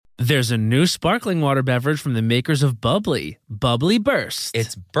There's a new sparkling water beverage from the makers of Bubbly, Bubbly Burst.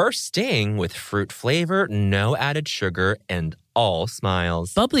 It's bursting with fruit flavor, no added sugar, and all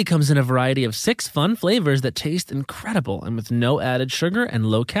smiles. Bubbly comes in a variety of 6 fun flavors that taste incredible, and with no added sugar and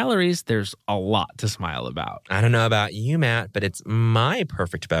low calories, there's a lot to smile about. I don't know about you, Matt, but it's my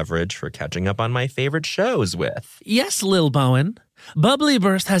perfect beverage for catching up on my favorite shows with. Yes, Lil Bowen. Bubbly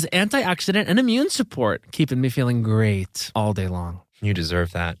Burst has antioxidant and immune support, keeping me feeling great all day long. You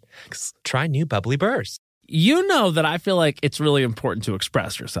deserve that. Try new Bubbly Burst. You know that I feel like it's really important to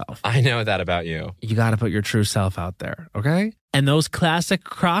express yourself. I know that about you. You got to put your true self out there, okay? And those classic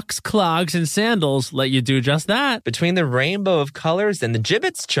Crocs, clogs, and sandals let you do just that. Between the rainbow of colors and the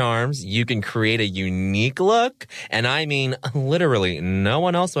Jibbitz charms, you can create a unique look. And I mean, literally, no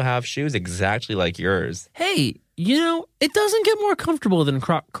one else will have shoes exactly like yours. Hey, you know, it doesn't get more comfortable than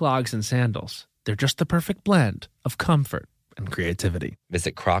Croc clogs and sandals. They're just the perfect blend of comfort and creativity.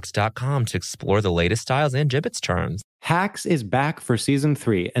 Visit crocs.com to explore the latest styles and Jibbitz charms. Hacks is back for season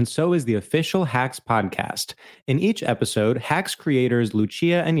 3, and so is the official Hacks podcast. In each episode, Hacks creators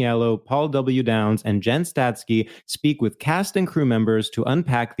Lucia Aniello, Paul W. Downs, and Jen Statsky speak with cast and crew members to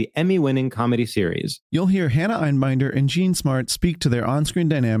unpack the Emmy-winning comedy series. You'll hear Hannah Einbinder and Gene Smart speak to their on-screen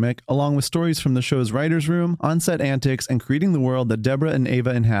dynamic, along with stories from the show's writer's room, on-set antics, and creating the world that Deborah and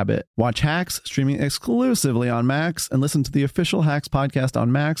Ava inhabit. Watch Hacks, streaming exclusively on Max, and listen to the official Hacks podcast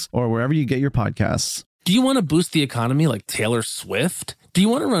on Max or wherever you get your podcasts. Do you want to boost the economy like Taylor Swift? Do you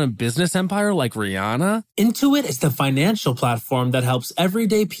want to run a business empire like Rihanna? Intuit is the financial platform that helps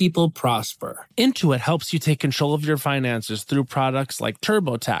everyday people prosper. Intuit helps you take control of your finances through products like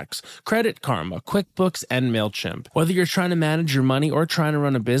TurboTax, Credit Karma, QuickBooks, and MailChimp. Whether you're trying to manage your money or trying to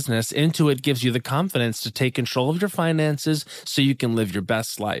run a business, Intuit gives you the confidence to take control of your finances so you can live your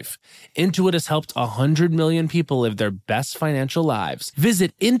best life. Intuit has helped 100 million people live their best financial lives.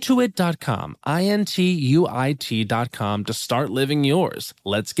 Visit Intuit.com, INTUIT.com to start living yours.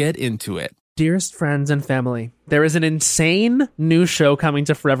 Let's get into it. Dearest friends and family, there is an insane new show coming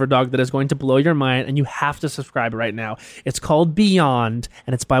to Forever Dog that is going to blow your mind, and you have to subscribe right now. It's called Beyond,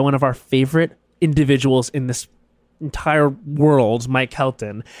 and it's by one of our favorite individuals in this entire world, Mike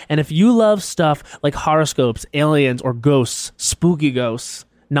Kelton. And if you love stuff like horoscopes, aliens, or ghosts, spooky ghosts,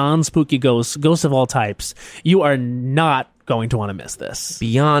 non-spooky ghosts, ghosts of all types, you are not going to want to miss this.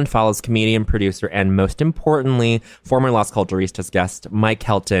 Beyond follows comedian, producer, and most importantly, former Las Culturistas guest Mike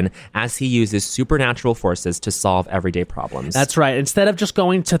Kelton as he uses supernatural forces to solve everyday problems. That's right. Instead of just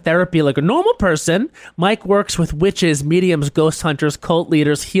going to therapy like a normal person, Mike works with witches, mediums, ghost hunters, cult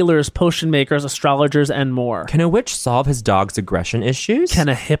leaders, healers, potion makers, astrologers, and more. Can a witch solve his dog's aggression issues? Can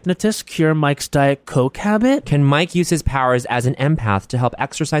a hypnotist cure Mike's Diet Coke habit? Can Mike use his powers as an empath to help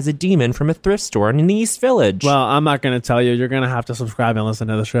exorcise a demon from a thrift store in the East Village? Well, I'm not going to tell you. You're going to have to subscribe and listen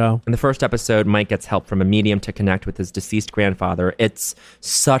to the show. In the first episode, Mike gets help from a medium to connect with his deceased grandfather. It's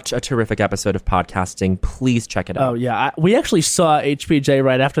such a terrific episode of podcasting. Please check it out. Oh, yeah. We actually saw HPJ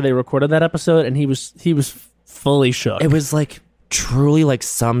right after they recorded that episode, and he was fully shook. It was like truly like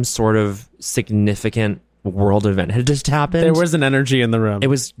some sort of significant world event had just happened. There was an energy in the room. It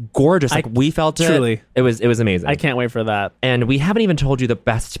was gorgeous. Like we felt it. Truly. It was amazing. I can't wait for that. And we haven't even told you the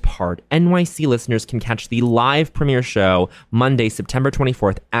best part. NYC listeners can catch the live premiere show Monday, September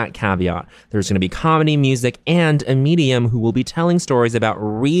 24th at Caveat. There's going to be comedy, music, and a medium who will be telling stories about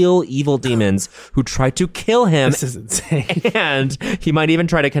real evil demons who try to kill him. This is insane. And he might even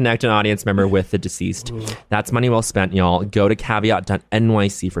try to connect an audience member with the deceased. Ooh. That's money well spent, y'all. Go to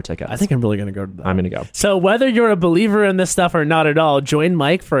caveat.nyc for tickets. I think I'm really going to go to that. I'm going to go. So whether you're a believer in this stuff or not at all, join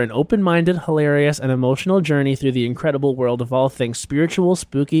Mike for an open-minded, hilarious, and emotional journey through the incredible world of all things spiritual,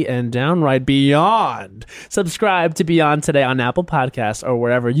 spooky, and downright beyond. Subscribe to Beyond today on Apple Podcasts or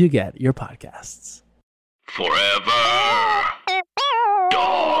wherever you get your podcasts. Forever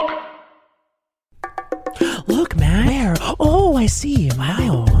Dog. Look, man. Where? Oh, I see.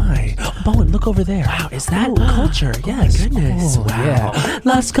 Wow. My. Bowen, look over there. Wow, is that culture? Yes. My goodness. Oh, wow. Yeah.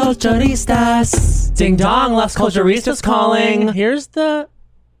 Las Culturistas. Ding dong, Las Culturistas calling. Here's the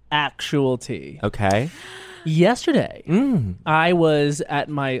actual tea. Okay. Yesterday, I was at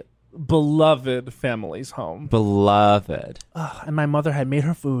my beloved family's home. Beloved. And my mother had made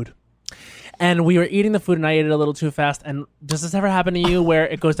her food. And we were eating the food, and I ate it a little too fast. And does this ever happen to you where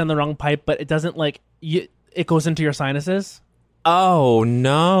it goes down the wrong pipe, but it doesn't it goes into your sinuses? Oh,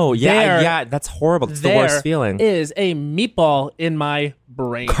 no. Yeah, that's horrible. It's the worst feeling. There is a meatball in my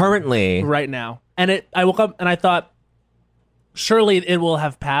brain. Currently. Right now. And I woke up and I thought, surely it will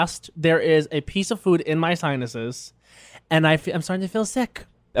have passed. There is a piece of food in my sinuses, and I'm starting to feel sick.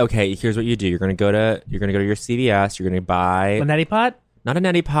 Okay, here's what you do. You're gonna go to your CVS. You're gonna buy a neti pot. Not a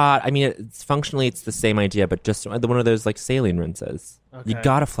neti pot. I mean, it's functionally it's the same idea, but just one of those like saline rinses. You Okay.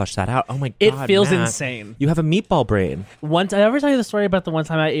 gotta flush that out. Oh my god, It feels Matt. insane. You have a meatball brain. Once I ever tell you the story about the one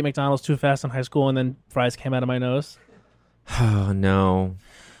time I ate McDonald's too fast in high school and then fries came out of my nose? Oh no,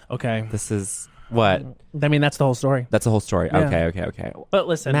 Okay. this is what? I mean, that's the whole story. That's the whole story. Yeah. Okay. But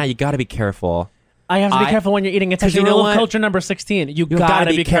listen, Matt, you gotta be careful. I have to be I- careful when you're eating. It's 'cause you actually know rule what? of culture number 16. You You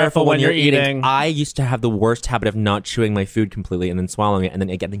gotta be careful when you're eating. I used to have the worst habit of not chewing my food completely and then swallowing it and then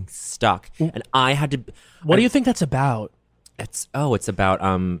it getting stuck. And I had to. What do you think that's about? It's about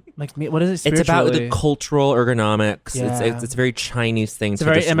Like, what is it? It's about the spiritually? cultural ergonomics. Yeah. It's a very Chinese thing. It's a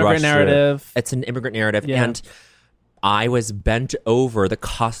very immigrant narrative. It's an immigrant narrative, Yeah. and I was bent over the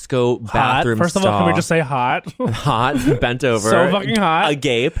Costco bathroom Hot. First of all, can we just say hot? hot, bent over, So fucking hot.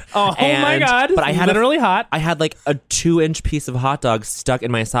 agape. Oh my god! But I had literally hot. I had like a 2-inch piece of hot dog stuck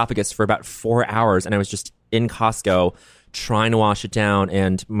in my esophagus for about 4 hours, and I was just in Costco trying to wash it down,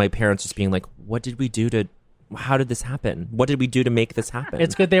 and my parents just being like, "What did we do to? How did this happen? What did we do to make this happen?"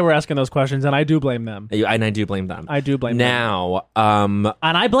 It's good they were asking those questions, and I do blame them. And I do blame them. I do blame them. Now, And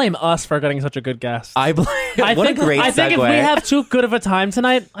I blame us for getting such a good guest. I blame. I What think, a great segue. I think if we have too good of a time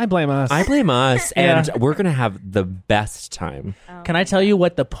tonight, I blame us. I blame us, Yeah. and we're gonna have the best time. Can I tell you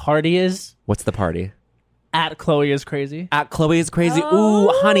what the party is? What's the party? At Chloe is Crazy. At Chloe is Crazy. Ooh,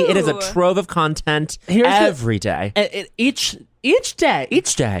 honey, it is a trove of content Here's the- every day. Each day.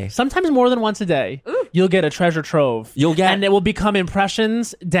 Each day. Sometimes more than once a day, you'll get a treasure trove. You'll get- and it will become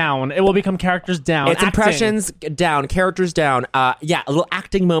impressions down. It will become characters down. It's acting. impressions down, characters down. Yeah, little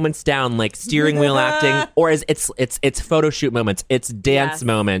acting moments down, like steering wheel acting, or it's photo shoot moments. It's dance Yes,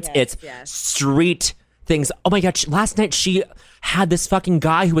 moments. yes, it's yes. street things. Oh my god! Last night she had this fucking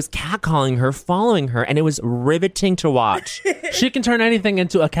guy who was catcalling her, following her, and it was riveting to watch. She can turn anything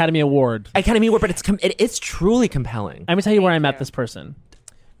into Academy Award. Academy Award, but it is truly compelling. Let me tell you where I met this person.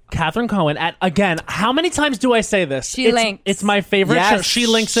 Catherine Cohen at, again, how many times do I say this? She it's, links. It's my favorite Yes, show. She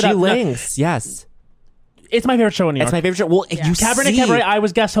links it She up. No, links. Yes, it's my favorite show in New York. it's my favorite show. Well, you Cabaret see. Cabaret, I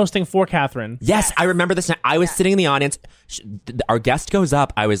was guest hosting for Catherine. Yes, I remember this night. I was sitting in the audience. Our guest goes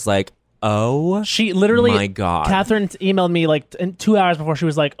up. I was like, oh, She literally, my God. Catherine emailed me like in 2 hours before. She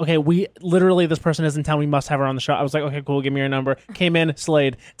was like, okay, this person is in town. We must have her on the show. I was like, okay, cool. Give me your number. Came in,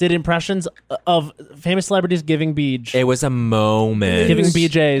 slayed. Did impressions of famous celebrities giving beej. it was a moment. Giving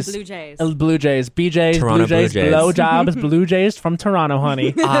BJs. Blue Jays. Blue Jays. BJs. Toronto Blue Jays. Blue Jays. Blowjobs. Blue Jays from Toronto,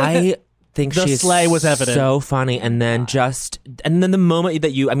 honey. I think The she's slay was evident. so funny, and then the moment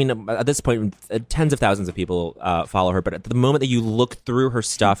that at this point, tens of thousands of people follow her, but at the moment that you look through her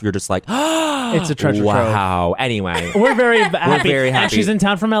stuff, you're just like, It's a treasure trove. wow. Anyway, We're very happy. very And happy. she's in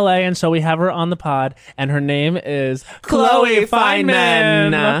town from LA, and so we have her on the pod, and her name is Chloe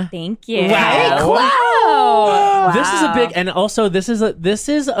Feynman. Thank you. Wow. Wow. This is a big, and also this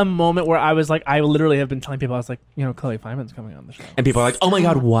is a moment where I was like, I literally have been telling people, I was like, Chloe Feynman's coming on the show. and people are like, oh my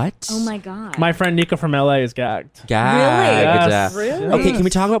god, what? Oh my god. My friend Nika from LA is gagged. Gagged. Yes. Really? Okay, can we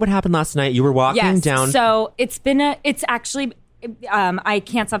talk about what happened last night? You were walking Yes. down. So it's actually. I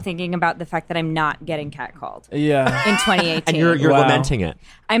can't stop thinking about the fact that I'm not getting catcalled Yeah. in 2018. and you're Wow. lamenting it.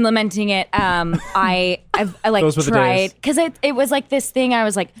 I'm lamenting it. I like Those were the tried days. because it was like this thing. I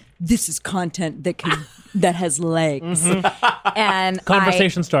was like, this is content that has legs, and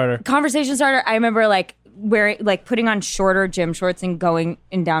Conversation starter. conversation starter. I remember like putting on shorter gym shorts and going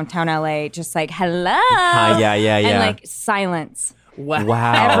in downtown LA, just like hello, yeah, and like silence.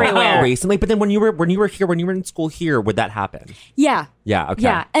 Wow. Everywhere. Recently, but then when you were in school here, would that happen? Yeah, Yeah. Okay.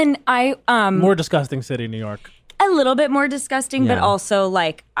 yeah, and I More disgusting city, New York. a little bit more disgusting, but Yeah. also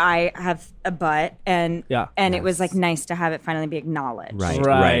like I have a butt, and Yeah. it was like nice to have it finally be acknowledged,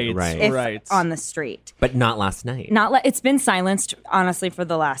 Right. if Right. on the street. But not last night. It's been silenced honestly for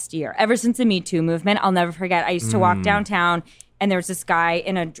the last year, ever since the Me Too movement. I'll never forget. I used to walk downtown, and there was this guy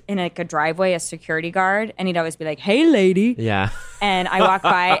in a driveway, a security guard, and he'd always be like, "Hey, lady," Yeah. and I walked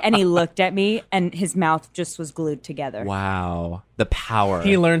by, and he looked at me, and his mouth just was glued together. Wow. The power.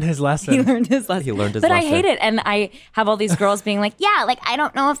 He learned his lesson. He learned his lesson. He learned his but lesson. I hate it, and I have all these girls being like, "Yeah, like I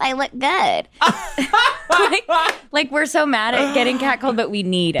don't know if I look good." like we're so mad at getting catcalled, but we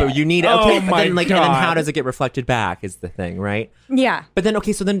need it. But you need Oh okay. But my then, and then God. how does it get reflected back? Is the thing, right? yeah. But then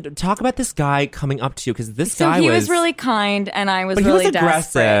okay, so then talk about this guy coming up to you because this So guy he was really kind, and I was But he was really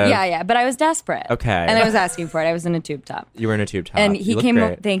aggressive. desperate. Yeah, but I was desperate. Okay. and I was asking for it. I was in a tube top, You were in a tube top. and You he look came.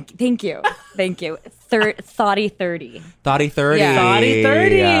 Great. Thank you. Thoughty 30. Thoughty 30. Yeah. Body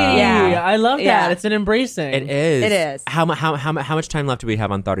 30. Yeah. I love that. Yeah. It's an embracing. It is. It is. How much time left do we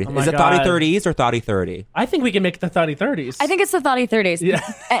have on Thoughty? my Is it God. Thoughty 30s or Thoughty 30? I think we can make the 30s. I think it's the Thoughty 30s. Yeah.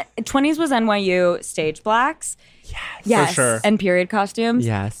 20s was NYU Stage Blacks. Yes. For sure. And period costumes.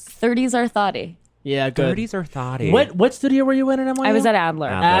 Yes. 30s are thoughty. Yeah, good. 30s are thoughty. What studio were you in NYU? I was at Adler.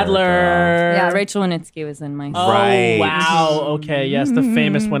 Adler. Yeah, Rachel Winitsky was in my. Oh, Right. wow. Okay, yes, the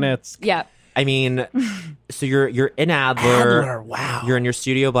famous Winitsky. Yeah. I mean, so you're in Adler. Adler, wow. You're in your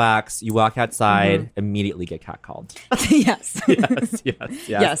Studio Blacks. You walk outside, immediately get catcalled. Yes. yes.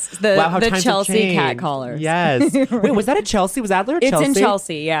 Yes. The Wow, how the times have Chelsea changed. cat callers. Yes. Wait, was that at Chelsea? Was Adler at It's Chelsea? in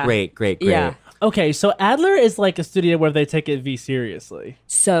Chelsea. Yeah. Great. Yeah. Okay, so Adler is like a studio where they take it V seriously.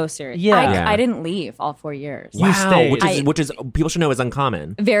 So serious. Yeah. Yeah. I didn't leave all 4 years. You stayed. which is people should know is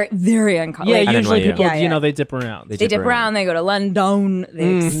uncommon. Very, very uncommon. Yeah, Like, usually NYU. people, Yeah, yeah. they dip around. they dip around. They go to London.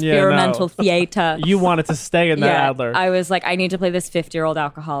 The experimental theater. You wanted to stay in that yeah. Adler. I was like, I need to play this 50-year-old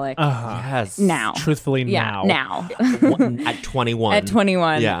alcoholic Yes. now. Truthfully, Yeah. now. At 21. At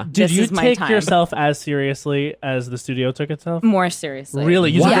 21. Yeah. Did this you is my take time. yourself as seriously as the studio took itself? more seriously? Really?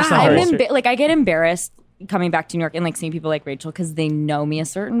 You took Yeah, yourself I'm very seriously? like I get embarrassed coming back to New York and like seeing people like Rachel because they know me a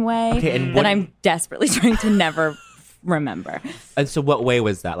certain way Okay, and that what- I'm desperately trying to never remember. And so what way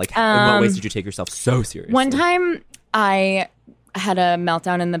was that? Like, in what ways did you take yourself so seriously? One time I had a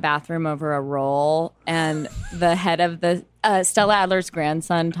meltdown in the bathroom over a role, and the head of the Stella Adler's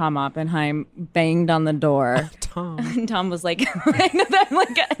grandson, Tom Oppenheim, banged on the door. Tom. And Tom was like, oh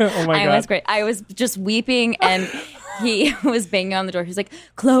my I God. was great. I was just weeping, and he was banging on the door. He was like,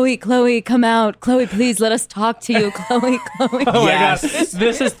 Chloe, come out. Chloe, please let us talk to you. Chloe. Oh Yes. my god,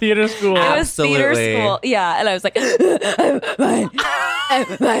 this is theater school. It was theater Absolutely. school. Yeah. And I was like, I'm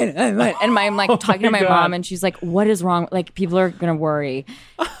fine. And I'm like talking to my my God. mom, and she's like, what is wrong? Like, people are going to worry.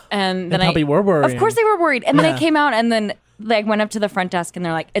 And then probably were worrying. Of course they were worried. And then I came out, and then like went up to the front desk, and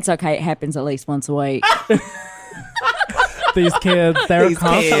they're like, it's okay. It happens at least once a week. These kids, they're These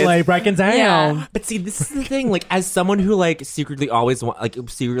constantly kids. breaking down. Yeah. But see, this is the thing. Like, as someone who like secretly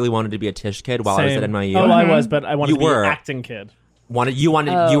wanted to be a Tish kid while I was at Same. NYU. Oh, I was, but I wanted You to be were. an acting kid. You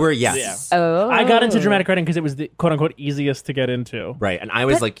were yes. Oh. I got into dramatic writing because it was the quote unquote easiest to get into. Right, and I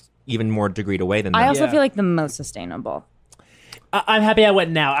was like even more degreed away than that. I also Yeah. feel like the most sustainable. I'm happy I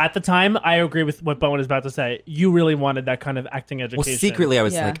went now. At the time, I agree with what Bowen is about to say. You really wanted that kind of acting education. well, secretly I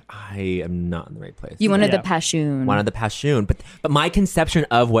was Yeah. like, I am not in the right place. You wanted Yeah. the passion. wanted the passion, but my conception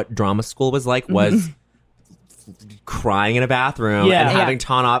of what drama school was like was crying in a bathroom Yeah. and Yeah. having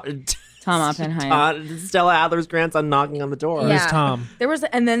Tom Oppenheim. Stella Adler's grandson knocking on the door. Who's Tom? There was,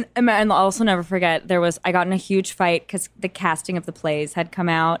 and I'll also never forget, I got in a huge fight because the casting of the plays had come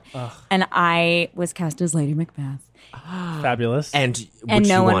out, and I was cast as Lady Macbeth. Fabulous. And And which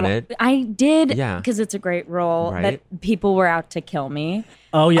no you one, wanted. I did, Yeah. because it's a great role, Right. that people were out to kill me.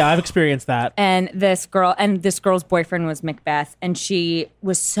 Oh yeah, I've experienced that. And this girl's boyfriend was Macbeth, and she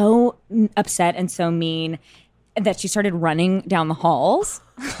was so upset and so mean that she started running down the halls.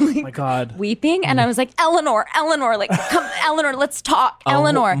 Oh my god. Weeping, and I was like, Eleanor, like, come, Eleanor, let's talk,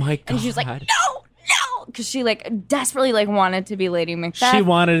 Eleanor. my And she was like, God. no, because she like desperately like wanted to be Lady Macbeth. She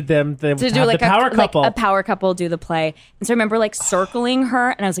wanted them to to do have like the power couple. like a power couple do the play. And so I remember like circling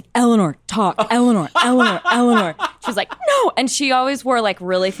her, and I was like, Eleanor, talk, Eleanor. She was like, no, and she always wore like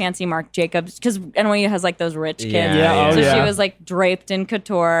really fancy Marc Jacobs because NYU has like those rich kids. Yeah, oh, so yeah. she was like draped in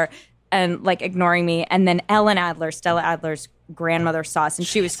couture and like ignoring me. And then Ellen Adler, Stella Adler's grandmother, saw us, and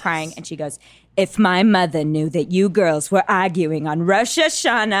she was crying, and she goes, if my mother knew that you girls were arguing on Rosh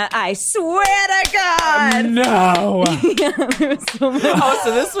Hashanah, I swear to God. No. Oh,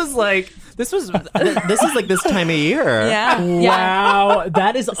 so this is like this is this time of year. Yeah. Wow,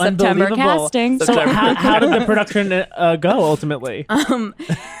 that is September unbelievable. casting. So how did the production go ultimately? I'm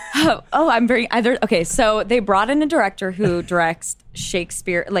very either. Okay, so they brought in a director who directs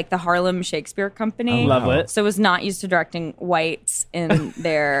Shakespeare, like the Harlem Shakespeare Company. Love it. So was not used to directing whites in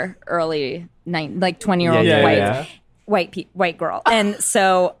their early 20-year-old Yeah, yeah, white yeah. white girl. And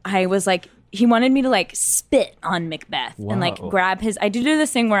so I was like, he wanted me to like spit on Macbeth and like Whoa. grab his. I did do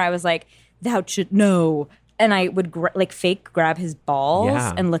this thing where I was like, thou should know. And I would like fake grab his balls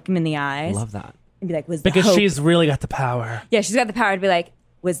Yeah. and look him in the eyes. Love that. And be like, was Because the hope she's really got the power. yeah, she's got the power to be like,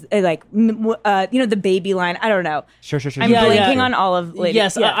 was like, the baby line. I don't know. Sure. I'm Yeah, blinking yeah. on all of Lady.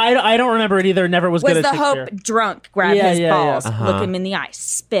 Yes, yeah. I don't remember it either. Never was was good at the Shakespeare. hope drunk, grab Yeah, his yeah, yeah. balls, look him in the eye,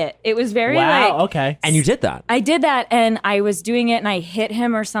 spit. It was very Wow. like. Okay. And you did that. I did that, and I was doing it, and I hit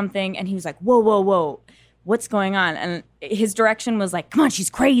him or something, and he was like, whoa, what's going on? And his direction was like, come on,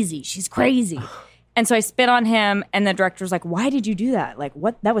 she's crazy. And so I spit on him, and the director was like, why did you do that? Like,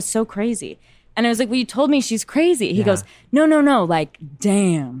 what? That was so crazy. And I was like, well, you told me she's crazy. He goes, no, like,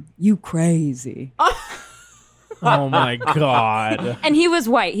 damn, you crazy. Oh my God. And he was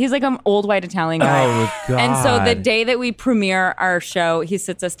white. He's like an old white Italian guy. Oh, God. And so the day that we premiere our show, he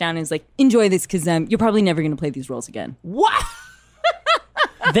sits us down and he's like, enjoy this because you're probably never going to play these roles again. What?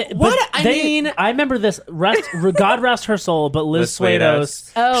 I remember this. God rest her soul, but Liz Liz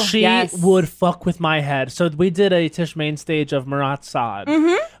Swados, Oh, she yes. would fuck with my head. So we did a Tish main stage of Marat Saad,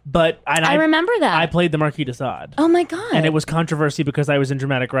 but I remember that. I played the Marquis de Sade. Oh my God. And it was controversy because I was in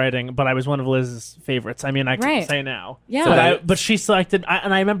dramatic writing, but I was one of Liz's favorites. I mean, I can Right. say now. Yeah. But she selected,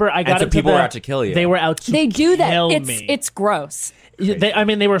 and I remember I got so into people were out to kill you. They were out to They do that. kill me. It's gross.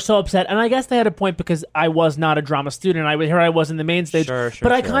 They were so upset, and I guess they had a point because I was not a drama student. Here I was in the main stage, Sure,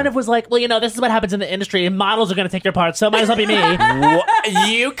 but I kind of was like, well, this is what happens in the industry, and models are going to take your part, so it might as well be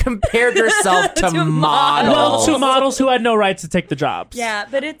me. You compared yourself to models. Well, to models who had no rights to take the jobs. Yeah,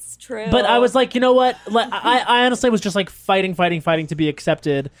 but it's true. But I was like, you know what? I honestly was just like fighting to be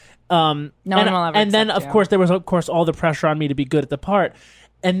accepted. No one will ever And then, accept of you. course, there was all the pressure on me to be good at the part.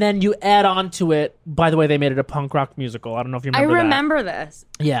 And then you add on to it. By the way, they made it a punk rock musical. I don't know if you I remember that. remember this.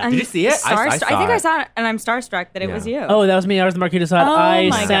 Yeah. I'm Did you see it? I starstruck. saw I think it. I saw it, and I'm starstruck that it was you. Oh, that was me. I was the Marquis de Sade. Oh I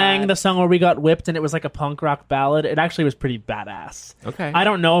my sang God. the song where we got whipped, and it was like a punk rock ballad. It actually was pretty badass. Okay. I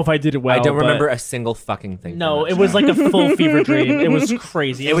don't know if I did it well. I don't but- remember a single fucking thing. No, from that it was show. like a full fever dream. It was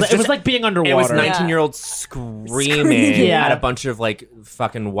crazy. It was just- like being underwater. It was 19-year-olds screaming Yeah. at a bunch of like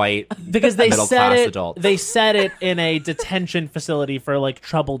fucking white because they middle said class it. adults. They said it in a detention facility for like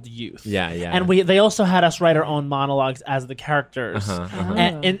troubled youth. Yeah, yeah. And they also had us write our own monologues as the characters,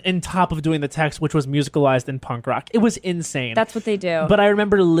 and in top of doing the text, which was musicalized in punk rock. It was insane. That's what they do. But I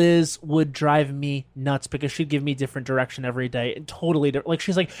remember Liz would drive me nuts because she'd give me different direction every day. And totally different. Like,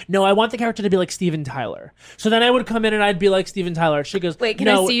 she's like, no, I want the character to be like Steven Tyler. So then I would come in and I'd be like Steven Tyler. She goes, Wait, can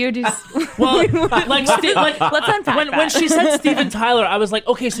no. I see you do? Well, let's unpack when that. she said Steven Tyler, I was like,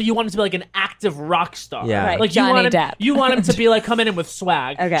 okay, so you want him to be like an active rock star. Yeah. Right, Like Johnny you Depp. want him to be like coming in with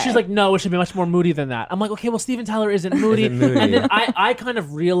swag. Okay. She's like, no, it should be much more moody than that. I'm like, okay, well, Steven Tyler isn't moody. Isn't moody. And then I kind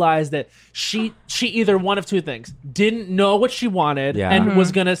of realized that she either one of two things, didn't know what she wanted Yeah. and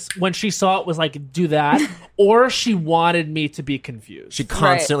was gonna, when she saw it, was like, do that, or she wanted me to be confused. She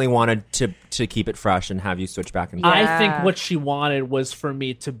constantly wanted to keep it fresh and have you switch back and forth. I Yeah. think what she wanted was for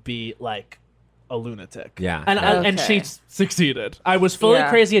me to be like a lunatic. Yeah. And she Okay. succeeded. I was fully Yeah.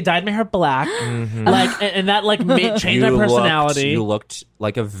 crazy. I dyed my hair black, like, and that like changed my personality. You looked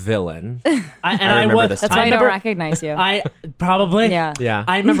like a villain. I remember was. this That's time. why I don't remember- recognize you. I probably. Yeah. Yeah.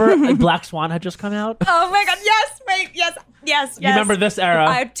 I remember Black Swan had just come out. Oh my God! Yes, wait, yes. You remember this era?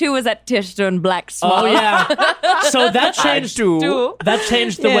 I too was at Tish doing Black Swan. Oh yeah. So that changed. do. That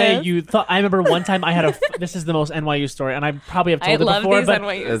changed the way Yes. you thought. I remember one time I had this is the most NYU story, and I probably have I told it love before, these but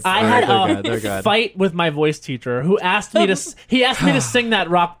NYU I had They're a good. fight with my voice teacher who asked me to. He asked me to sing that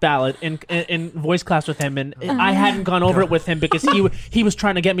rock ballad in voice class with him, and I hadn't gone over it with him because he was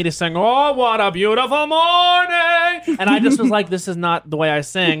trying to get me to sing. Oh, what a beautiful morning! And I just was like, this is not the way I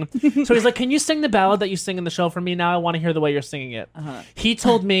sing. So he's like, can you sing the ballad that you sing in the show for me? Now I want to hear the way you're singing it. He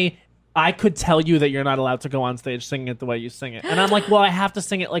told me, I could tell you that you're not allowed to go on stage singing it the way you sing it. And I'm like, well, I have to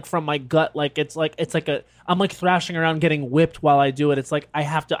sing it like from my gut. Like it's like I'm like thrashing around getting whipped while I do it. It's like I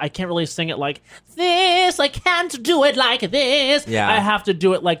can't really sing it like this. I can't do it like this. Yeah. I have to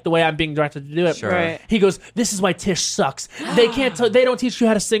do it like the way I'm being directed to do it. Sure. Right. He goes, this is why Tish sucks. They they don't teach you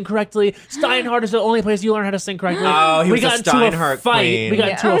how to sing correctly. Steinhardt is the only place you learn how to sing correctly. Oh, he we was a got into Steinhardt fight. queen. We got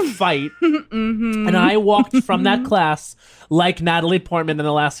into a fight. And I walked from that class like Natalie Portman in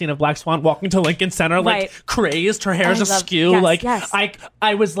the last scene of Black Swan, walking to Lincoln Center, like Right. crazed. Her hair's I love- askew. yes, like yes.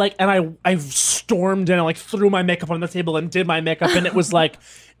 I was like, and I stormed in and like threw my makeup on the table and did my makeup, and it was like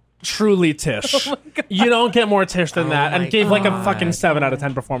truly Tish. You don't get more Tish than that, my and gave like a God. fucking 7 out of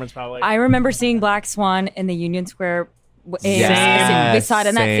 10 performance probably. I remember seeing Black Swan in the Union Square. Yes, We saw it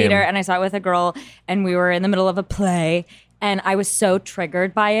in that same. theater, and I saw it with a girl, and we were in the middle of a play. And I was so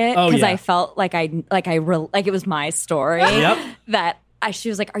triggered by it Oh, because yeah. I felt like it was my story. Yep. That she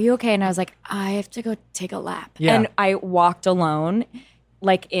was like, "Are you okay?" And I was like, "I have to go take a lap." Yeah. And I walked alone,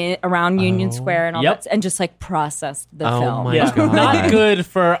 like around Union Square and all Yep. that, and just like processed the Oh film. my yeah, God. not good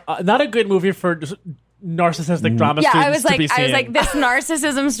for not a good movie for just narcissistic drama Yeah, students I was to be seeing. like, this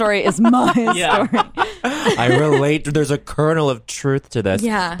narcissism story is my Yeah. story. I relate. There's a kernel of truth to this.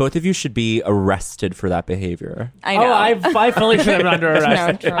 Yeah. Both of you should be arrested for that behavior. I know. I fully should have been under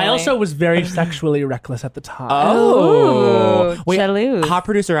arrest. truly. I also was very sexually reckless at the time. Oh, Wait, jaloux. Hot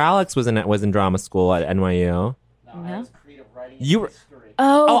producer Alex was in drama school at NYU. No? You were.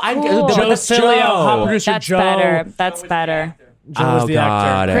 Oh, I- cool. the- Joe that's Cilio, Joe. hot producer That's Joe. better. That's better. Joe was the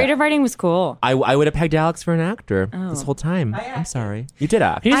actor. Creative writing was cool. I would have pegged Alex for an actor this whole time. I'm sorry. You did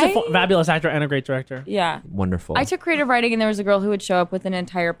act. He's a fabulous actor and a great director. Yeah. Wonderful. I took creative writing, and there was a girl who would show up with an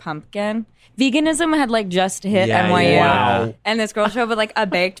entire pumpkin. Veganism had like just hit NYU. Wow. And this girl showed up with like a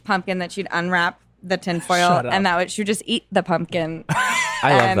baked pumpkin that she'd unwrap the tinfoil, and she would just eat the pumpkin.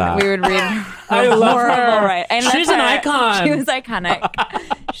 I love and that. we would read I love horrible, her. right? I love She's an her. icon. She was iconic.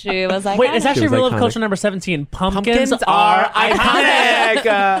 She was iconic. Wait, it's actually She was Rule of iconic. Culture number 17. Pumpkins are are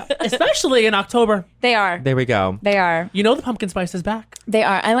iconic. especially in October. They are. There we go. They are. You know the pumpkin spice is back. They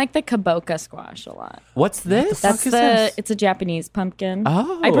are. I like the kaboka squash a lot. What's this? That's is this? It's a Japanese pumpkin.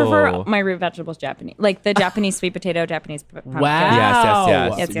 Oh. I prefer my root vegetables Japanese, like the Japanese sweet potato, Japanese pumpkin. Wow. Yes.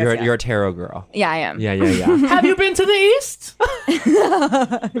 Yes, yes, you're yes. you're a tarot girl. Yeah, I am. Yeah. Have you been to the East?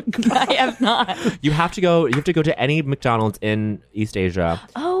 I have not. You have to go to any McDonald's in East Asia.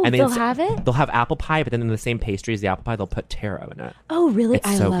 Oh, and they'll have it? They'll have apple pie, but then in the same pastry as the apple pie, they'll put taro in it. Oh, really? It's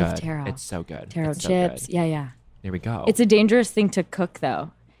I so love good. taro. It's so good. Taro It's so chips. good. Yeah. There we go. It's a dangerous thing to cook,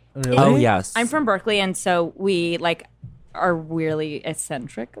 though. Really? Oh yes. I'm from Berkeley, and so we are weirdly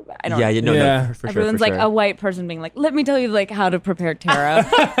eccentric. I don't. Yeah, know. you know, Yeah. no, for Everyone's sure. like a white person being like, "Let me tell you how to prepare taro."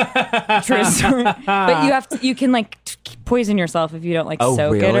 True story. But you can poison yourself if you don't Oh,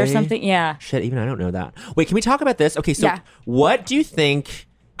 soak it or really? something. Yeah. Shit, even I don't know that. Wait, can we talk about this? Okay, so Yeah. what do you think?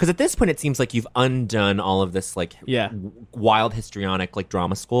 Because at this point, it seems like you've undone all of this wild histrionic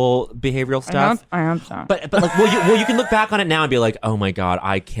drama school behavioral stuff. I hope so. But you can look back on it now and be like, oh my god,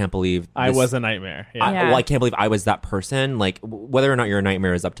 I can't believe I was a nightmare. Yeah. I can't believe I was that person. Like whether or not you're a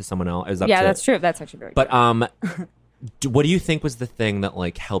nightmare is up to someone else. Is up Yeah, to, that's true. That's actually very. But what do you think was the thing that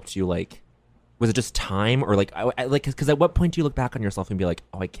helped you Was it just time, or because at what point do you look back on yourself and be like,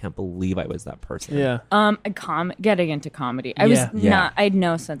 oh, I can't believe I was that person? Yeah. Getting into comedy, I was not. I had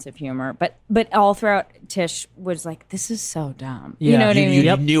no sense of humor, but all throughout, Tish was like, "This is so dumb." Yeah. You know what I mean?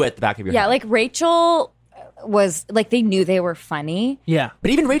 You knew at the back of your head. Rachel was they knew they were funny. Yeah. But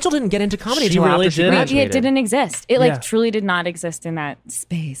even Rachel didn't get into comedy She until really after she didn't. graduated. It didn't exist. It Yeah. truly did not exist in that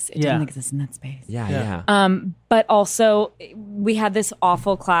space. It Yeah. didn't exist in that space. Yeah. But also, we had this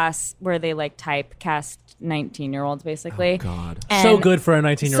awful class where they typecast 19-year-olds basically. Oh, God. And So good for a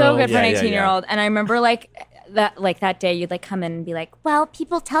 19-year-old. So good for Yeah, a yeah, 19-year-old. And I remember that day you'd come in and be like, well,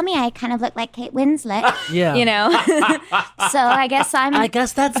 people tell me I kind of look like Kate Winslet. Yeah. You know? So I guess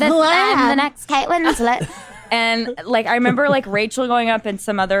that's I'm who I am. the next Kate Winslet. And I remember Rachel going up and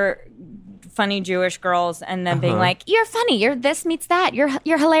some other funny Jewish girls and then being like, you're funny, you're this meets that, you're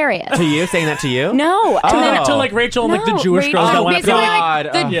hilarious. To you? Saying that to you? No. Oh. And then To Rachel and the Jewish Rachel- girls that went up to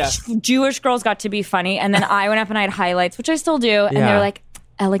basically, be the Jewish girls got to be funny, and then I went up and I had highlights, which I still do, and Yeah. they were like,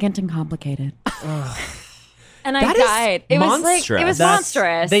 elegant and complicated. And I That is died. It was monstrous. it was That's-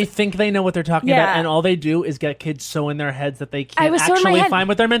 monstrous. They think they know what they're talking Yeah. about, and all they do is get kids so in their heads that they I can't was so in my actually head. find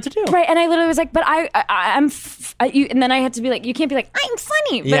what they're meant to do. Right, and I literally was like, but and then I had to be like, you can't be like, I'm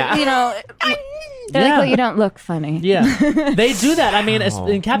funny, but Yeah. they're Yeah. like, well, you don't look funny. Yeah, they do that. I mean, Oh.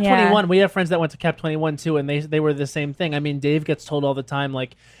 in Cap Yeah. 21, we have friends that went to Cap 21 too, and they were the same thing. I mean, Dave gets told all the time,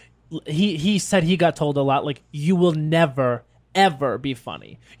 he said he got told a lot, you will never ever be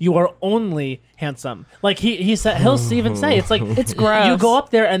funny. You are only handsome. He said he'll even say it's It's gross. You go up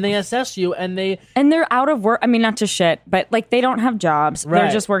there and they assess you, and And they're out of work. I mean, not to shit, but they don't have jobs. Right.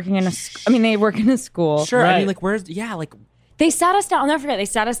 They're just working in they work in a school. Sure. I Right. mean, where's They sat us down. I'll never forget. They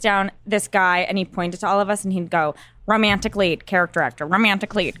sat us down, this guy, and he pointed to all of us, and he'd go, romantic lead, character actor,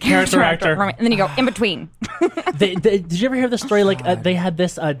 romantic lead, Character actor. and then you go, in between. did you ever hear the story? They had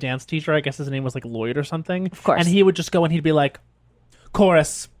this dance teacher. I guess his name was Lloyd or something. Of course. And he would just go and he'd be like,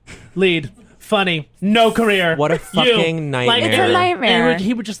 chorus, lead, funny, no career. What a fucking you. nightmare. It's a nightmare. And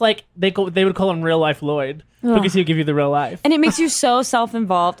he would just they would call him real life Lloyd because he would give you the real life. And it makes you so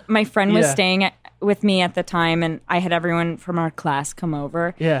self-involved. My friend was Yeah. staying with me at the time, and I had everyone from our class come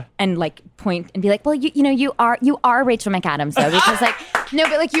over Yeah. and point and be like, well, you are Rachel McAdams, though, because no,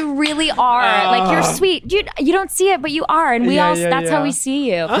 but you really are. You're sweet. You don't see it, but you are, and that's how we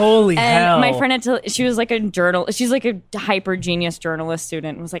see you. Holy And hell. my friend she was she's a hyper genius journalist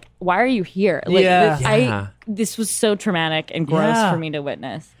student, and was like, why are you here? Yeah. Yeah. This was so traumatic and gross Yeah. for me to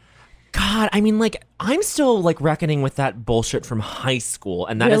witness. God, I mean, I'm still reckoning with that bullshit from high school,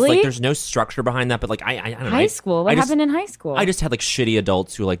 and that is Really? there's no structure behind that. But I don't know. High school? What happened in high school? I just had shitty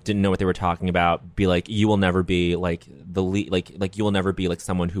adults who didn't know what they were talking about. Be like, you will never be the lead, you will never be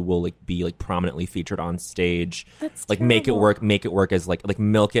someone who will be prominently featured on stage. That's make it terrible. make it work as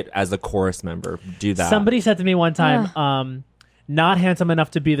milk it as a chorus member. Do that. Somebody said to me one time, not handsome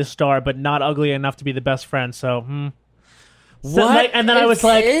enough to be the star, but not ugly enough to be the best friend. So, So, What and then I was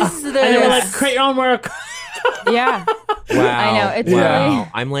like, is and they were this? create your own work. Yeah. Wow. I know, it's wow.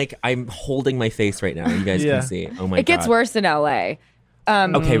 I'm holding my face right now. You guys Yeah. can see. Oh my god. It gets worse in LA.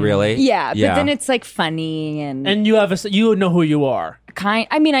 Okay, really? Yeah, but then it's like funny and you have you know who you are.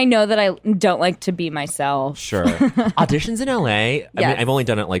 I mean, I know that I don't like to be myself. Sure. Auditions in LA. I mean, Yes. I've only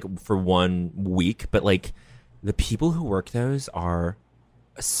done it like for 1 week, but like the people who work those are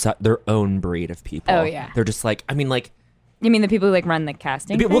their own breed of people. Oh, yeah. They're just like, I mean, like, You mean the people who like run the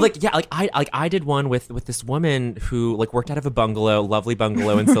casting? well, thing? like, yeah, like I did one with this woman who like worked out of a bungalow, lovely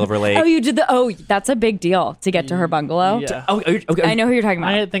bungalow in Silver Lake. Oh, you did that's a big deal to get to her bungalow. Yeah. Oh, okay. I know who you're talking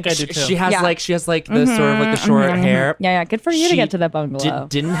about. I think I do too. She has Yeah. like the sort of like the short hair. Yeah, good for you to She get to that bungalow.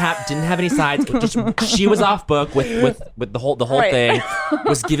 Didn't have any sides. She was off book with the whole Right. thing.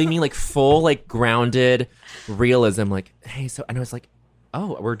 Was giving me like full like grounded realism. Like, hey, so and I was like,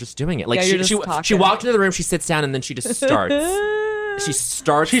 oh, we're just doing it. Like Yeah, you're she just talking. she walked into the room, she sits down, and then she just starts. She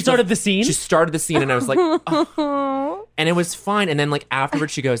started the scene? She started the scene, and I was like, oh. And it was fine. And then like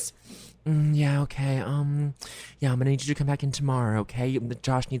afterwards, she goes, yeah, okay, yeah, I'm gonna need you to come back in tomorrow, okay?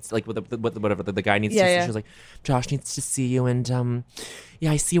 Josh needs like whatever the guy needs to see. Yeah. She was like, Josh needs to see you, and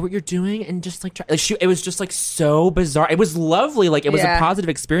yeah, I see what you're doing, and just like, it was just like so bizarre. It was lovely, like it was a positive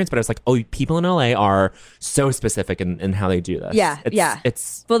experience, but I was like, oh, people in LA are so specific in how they do this. Yeah,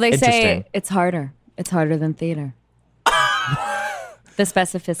 It's well, they say interesting. it's harder. It's harder than theater. The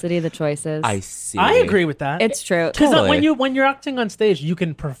specificity, the choices. I see. I agree with that. It's true. Because Totally. when you're acting on stage, you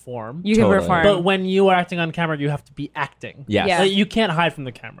can perform. You can Totally. perform. But when you are acting on camera, you have to be acting. Yes. Yeah. Like, you can't hide from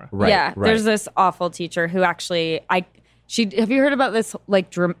the camera. Right, yeah, right. there's this awful teacher who actually have you heard about this like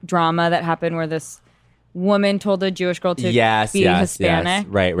drama that happened where this woman told a Jewish girl to yes, be yes, Hispanic?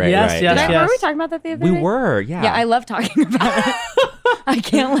 yes. Right, Yes, yes, Were yes. we talking about that the other We day? were, yeah. Yeah, I love talking about it. I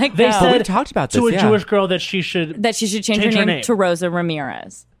can't like They go. But said we've talked about this, to a yeah. Jewish girl that she should. that she should change her name to Rosa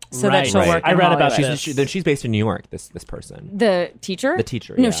Ramirez so Right. that she'll Right. work. I in read about Hollywood. this. She's based in New York. This person. The teacher? The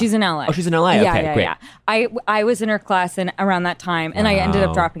teacher, No, yeah. she's in LA. Oh, she's in LA? Yeah, Okay, yeah, great. yeah. I was in her class and around that time, and I ended Wow.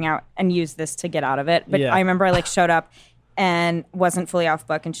 up dropping out and used this to get out of it. But Yeah. I remember I like showed up and wasn't fully off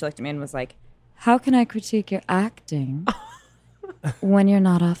book, and she looked at me and was like, "How can I critique your acting when you're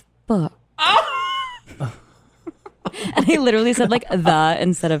not off book?" And I literally said like the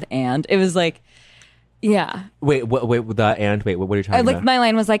instead of and. It was like, yeah. Wait, what are you talking Like about? my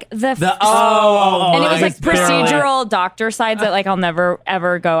line was like Oh, and it was like it's barely- procedural doctor sides that like I'll never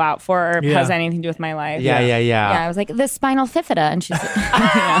ever go out for or Yeah. has anything to do with my life. Yeah. Yeah, I was like the spinal bifida, and she's like,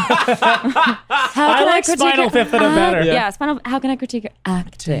 how I can like critique spinal your bifida better. Yeah, spinal. How can I critique your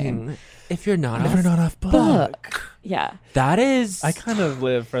acting? If you're not off Book. Yeah, that is. I kind of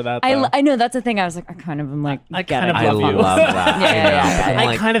live for that. Though. I know that's the thing. I was like, I kind of am like, I get kind it. of I love you. love that. Yeah, I know. yeah, But I'm I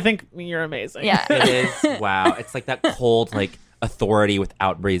like, kind of think you're amazing. Yeah. it is. Wow. It's like that cold, like authority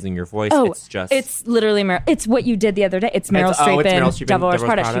without raising your voice. Oh, it's just. it's literally it's what you did the other day. It's Meryl Streep it's in Meryl Streep in Devil Wears Devil Wears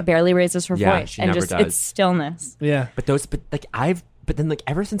Prada. She Prada. barely raises her Yeah, voice, she and never just does. it's stillness. Yeah. But then like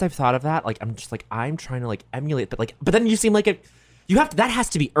ever since I've thought of that, like I'm just like I'm trying to like emulate, but then you seem like that has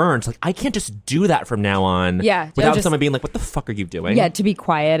to be earned. Like I can't just do that from now on. Yeah, without just- someone being like, "What the fuck are you doing?" Yeah, to be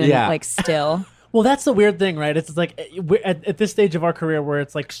quiet and Yeah. like still. Well, that's the weird thing, right? It's like we're at this stage of our career where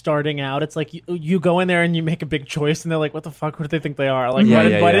it's like starting out. It's like you go in there and you make a big choice, and they're like, "What the fuck? Who do they think they are? Like,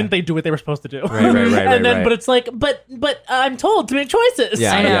 Yeah, why yeah. didn't they do what they were supposed to do?" Right, and then, right. but it's like, but I'm told to make choices.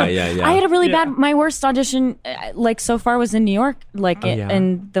 Yeah, I know. yeah. I had a really Yeah. bad. My worst audition, like so far, was in New York, like yeah.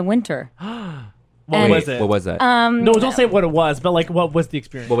 in the winter. What And- was it? What was it? No, don't say what it was, but like, what was the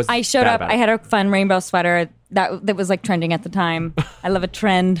experience? What was I showed bad up. about I it? had a fun rainbow sweater that was like trending at the time. I love a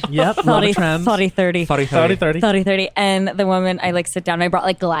trend. Yep, love a trend. 30. 30. 30. And the woman, I like sit down. And I brought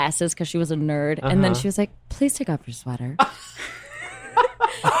like glasses because she was a nerd, and then she was like, "Please take off your sweater."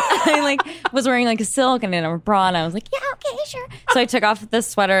 I like was wearing like a silk and a bra, and I was like, "Yeah, okay, sure." So I took off this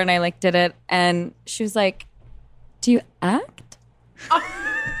sweater and I like did it, and she was like, "Do you act?"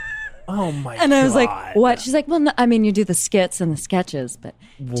 Oh my! And I was like, God. "What?" She's like, "Well, no, I mean, you do the skits and the sketches, but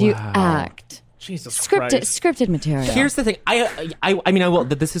do you act?" Jesus Scripted Christ. material. Here's the thing. I mean, I will.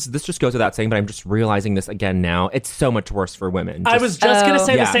 This just goes without saying, but I'm just realizing this again now. It's so much worse for women. I was just gonna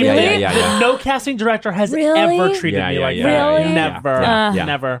say Yeah, the same yeah, thing. yeah, yeah. No casting director has Really? ever treated Yeah, me yeah, like yeah, that. Really? Never, Yeah.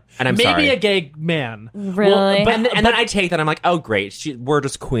 never. And I'm maybe sorry. a gay man. Really? and then I take that. I'm like, oh great, we're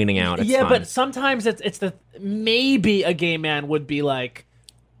just queening out. It's yeah, fine. but sometimes it's the maybe a gay man would be like,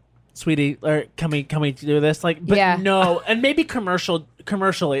 "Sweetie, or can we do this?" Like, but Yeah. no, and maybe commercial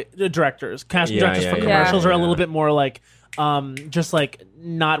directors, casting Yeah, directors yeah, for yeah, commercials are a yeah. little bit more like, just like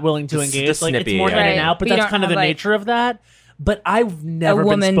not willing to Just engage. Like snippy, it's more yeah. in and out, but But you that's don't kind of have, the like- nature of that. but I've never been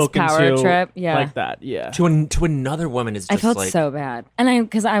woman's spoken power to trip, yeah. like that. Yeah. To another woman is I just felt like, so bad. And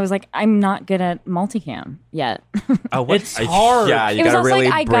because I was like, I'm not good at multicam yet. oh, what? It's hard. Yeah, you It was gotta also really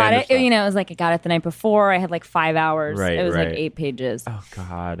like, I got brand it. yourself. You know, it was like, I got it the night before. I had like 5 hours. Right, it was right. like 8 pages. Oh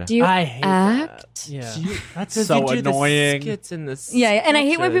God. Do you I hate act? that. Yeah. That's Because so you do the annoying. skits and the Yeah, and I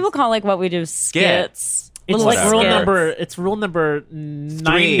hate when sketches. people call like what we do skits. It's Little like Whatever. rule number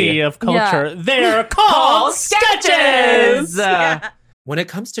 90 of culture. Yeah. They're called sketches. When it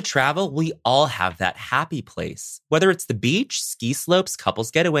comes to travel, we all have that happy place. Whether it's the beach, ski slopes,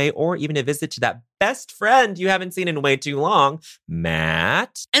 couples getaway, or even a visit to that best friend you haven't seen in way too long,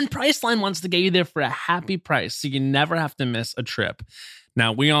 Matt. And Priceline wants to get you there for a happy price so you never have to miss a trip.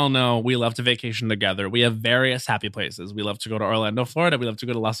 Now, we all know we love to vacation together. We have various happy places. We love to go to Orlando, Florida. We love to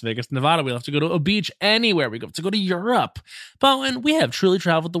go to Las Vegas, Nevada. We love to go to a beach anywhere. We love to go to Europe. But when we have truly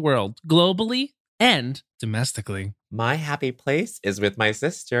traveled the world globally and domestically. My happy place is with my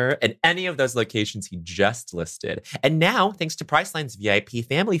sister in any of those locations he just listed. And now, thanks to Priceline's VIP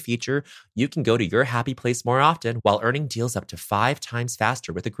family feature, you can go to your happy place more often while earning deals up to 5 times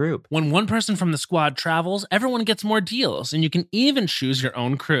faster with a group. When one person from the squad travels, everyone gets more deals, and you can even choose your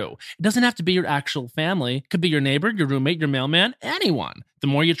own crew. It doesn't have to be your actual family. It could be your neighbor, your roommate, your mailman, anyone. The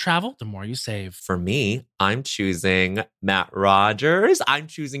more you travel, the more you save. For me, I'm choosing Matt Rogers. I'm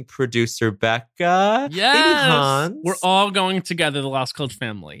choosing producer Becca. Yes! Maybe Hans. We're all going together, the Lost Coach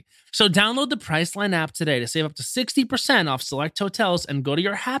family. So download the Priceline app today to save up to 60% off select hotels and go to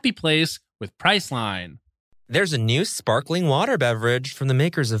your happy place with Priceline. There's a new sparkling water beverage from the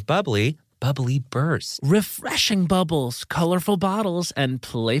makers of Bubbly, Bubbly Burst. Refreshing bubbles, colorful bottles, and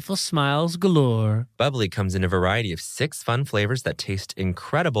playful smiles galore. Bubbly comes in a variety of 6 fun flavors that taste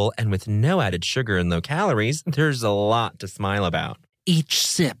incredible, and with no added sugar and low calories, there's a lot to smile about. Each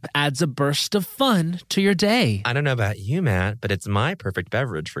sip adds a burst of fun to your day. I don't know about you, Matt, but it's my perfect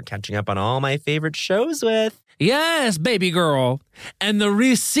beverage for catching up on all my favorite shows with. Yes, baby girl. And the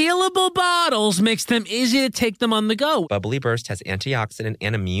resealable bottles makes them easy to take them on the go. Bubbly Burst has antioxidant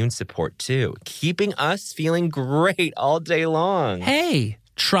and immune support too, keeping us feeling great all day long. Hey,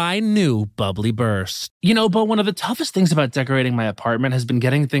 try new Bubbly Burst. You know, Bo, one of the toughest things about decorating my apartment has been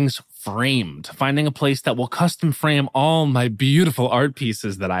getting things framed. Finding a place that will custom frame all my beautiful art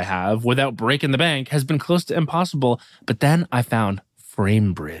pieces that I have without breaking the bank has been close to impossible. But then I found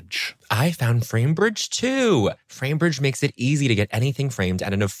FrameBridge. I found FrameBridge too. FrameBridge makes it easy to get anything framed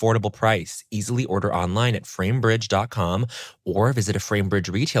at an affordable price. Easily order online at framebridge.com or visit a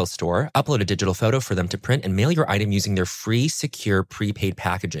FrameBridge retail store, upload a digital photo for them to print and mail your item using their free, secure, prepaid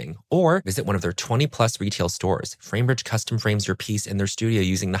packaging. Or visit one of their 20-plus retail stores. FrameBridge custom frames your piece in their studio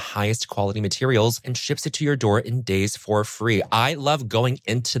using the highest quality materials and ships it to your door in days for free. I love going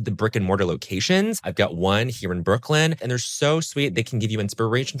into the brick and mortar locations. I've got one here in Brooklyn, and they're so sweet. They can give you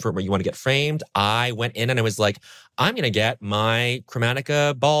inspiration for where you want to get framed. I went in and I was like, I'm going to get my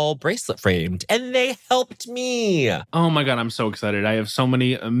Chromatica ball bracelet framed. And they helped me. Oh my God, I'm so excited. I have so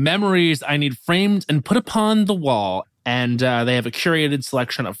many memories I need framed and put upon the wall. And they have a curated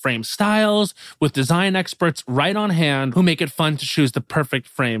selection of frame styles with design experts right on hand who make it fun to choose the perfect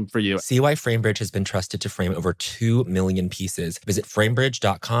frame for you. See why FrameBridge has been trusted to frame over 2 million pieces. Visit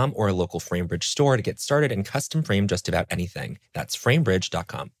framebridge.com or a local FrameBridge store to get started and custom frame just about anything. That's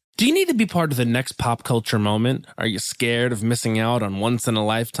framebridge.com. Do you need to be part of the next pop culture moment? Are you scared of missing out on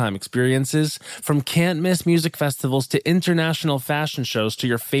once-in-a-lifetime experiences? From can't-miss music festivals to international fashion shows to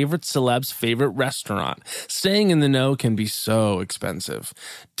your favorite celeb's favorite restaurant, staying in the know can be so expensive.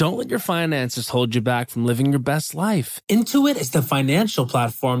 Don't let your finances hold you back from living your best life. Intuit is the financial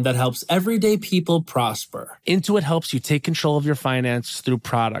platform that helps everyday people prosper. Intuit helps you take control of your finances through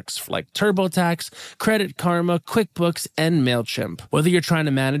products like TurboTax, Credit Karma, QuickBooks, and MailChimp. Whether you're trying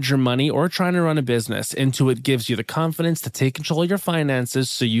to manage your money or trying to run a business, Intuit gives you the confidence to take control of your finances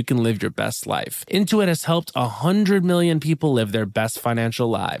so you can live your best life. Intuit has helped 100 million people live their best financial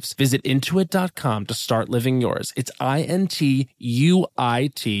lives. Visit Intuit.com to start living yours. It's INTUIT.com.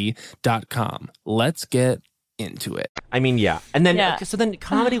 Let's get into it. I mean, yeah. And then, Yeah. so then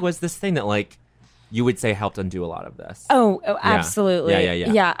comedy was this thing that like, you would say helped undo a lot of this. Oh, absolutely.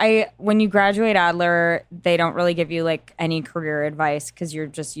 Yeah. When you graduate Adler, they don't really give you like any career advice because you're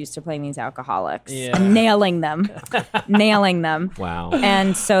just used to playing these alcoholics and nailing them. Wow.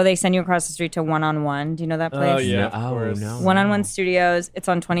 And so they send you across the street to One-on-One. Do you know that place? Oh, yeah. Oh, no. One-on-One Studios. It's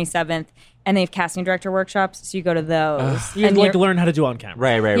on 27th. And they have casting director workshops. So you go to those. You and like learn how to do on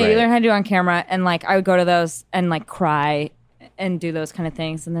camera. Right. you learn how to do on camera. And like I would go to those and like cry and do those kind of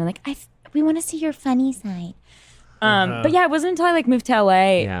things. And they're like, we want to see your funny side. But yeah, it wasn't until I like moved to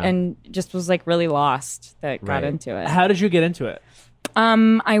LA Yeah. and just was like really lost that got Right. into it. How did you get into it?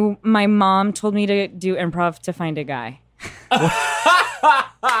 My mom told me to do improv to find a guy.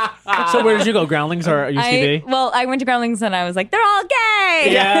 So where did you go? Groundlings or UCB? I went to Groundlings and I was like, they're all gay.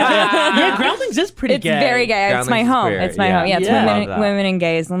 Yeah, Groundlings is pretty It's gay. very gay. It's my Groundlings is home. queer. It's my Yeah. home. Yeah, it's Yeah. Love women, that. women and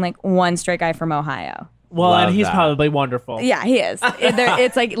gays and like one straight guy from Ohio. Well, Love and he's that. probably wonderful. Yeah, he is.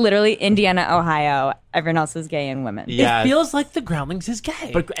 It's like literally Indiana, Ohio. Everyone else is gay and women. Yeah. It feels like the Groundlings is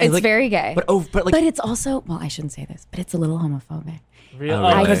gay. But It's very gay. But like But it's also, well, I shouldn't say this, but it's a little homophobic. really? Oh,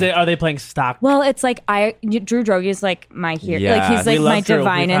 really? Because are they playing stock? Well, it's like Drew Droege is like my hero. Yeah. Like he's We like love my Drew.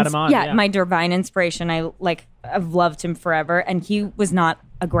 divine, We've had him on, yeah. my divine inspiration. I've loved him forever, and he was not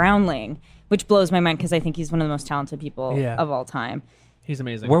a groundling, which blows my mind because I think he's one of the most talented people Yeah. of all time. He's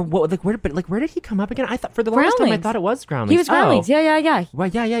amazing. where did he come up again? I thought for the longest time I Groundlings. thought it was Groundlings. He was groundlings. Oh. Yeah. Well,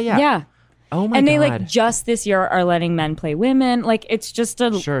 yeah. Yeah. Oh my And god. they like just this year are letting men play women. Like it's just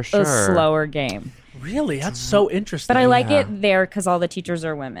a Sure. slower game. Really? That's so interesting. But I like it there because all the teachers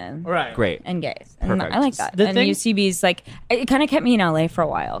are women. Right. Great. And gays. And Perfect. I like that. The and thing- UCB's like, it kind of kept me in LA for a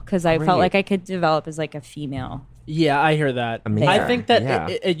while because I Great. felt like I could develop as like a female. Yeah, I hear that. Amazing. I think that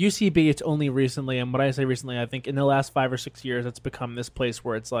Yeah. at UCB, it's only recently, and when I say recently, I think in the last 5 or 6 years, it's become this place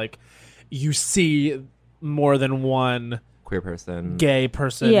where it's like you see more than one Queer person. gay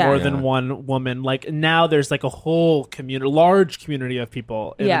person, Yeah. more Yeah. than one woman. Like now, there's like a whole large community of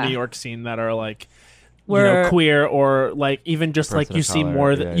people in Yeah. the New York scene that are like. We're- Queer or like even just like Person you of see color.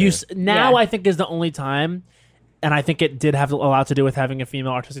 more Yeah, than yeah. now. Yeah. I think is the only time, and I think it did have a lot to do with having a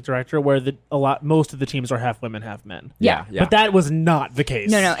female artistic director, where most of the teams are half women, half men. Yeah. But that was not the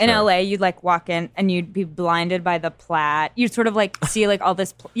case. No. In Sure. LA, you'd like walk in and you'd be blinded by the plaid. You'd sort of like see like all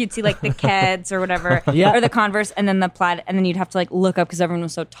this. You'd see like the Keds or whatever, Yeah. or the Converse, and then the plaid, and then you'd have to like look up because everyone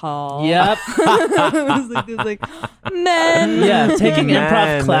was so tall. Yep. it was like this like men. Yeah, taking Man.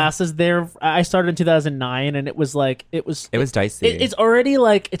 improv classes there. I started in 2009, and it was dicey. It's already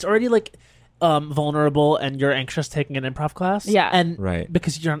like vulnerable, and you're anxious taking an improv class. Yeah. and Right.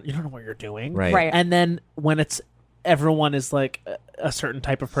 because you don't know what you're doing. Right. Right. And then when everyone is like a certain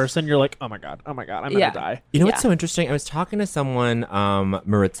type of person, you're like, oh my god, I'm gonna Yeah. die. You know Yeah. what's so interesting? I was talking to someone,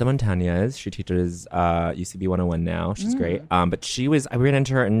 Maritza Montañez. She teaches UCB 101 now. She's great. But I ran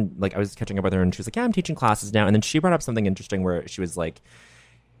into her and like I was catching up with her and she was like, yeah, I'm teaching classes now. And then she brought up something interesting where she was like,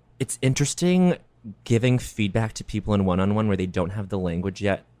 it's interesting giving feedback to people in one-on-one where they don't have the language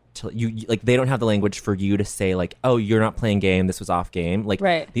yet. They don't have the language for you to say like, oh, you're not playing game. This was off game. Like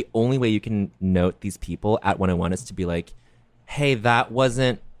Right. the only way you can note these people at 101 is to be like, hey, that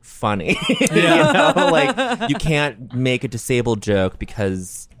wasn't funny. You know, like you can't make a disabled joke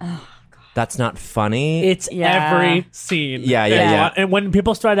because that's not funny. It's Yeah. every scene. Yeah. And when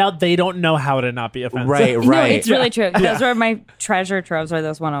people start out, they don't know how to not be offensive. Right. No, it's really true. Those are my treasure troves. Are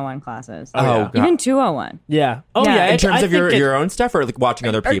those 101 classes? Oh, yeah. God. Even 201. Yeah. Oh Yeah. yeah. In it- terms I of your think it- your own stuff or like watching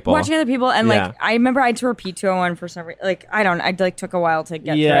other people. Watching other people, and Yeah. like I remember I had to repeat 201 for some reason. Like I like took a while to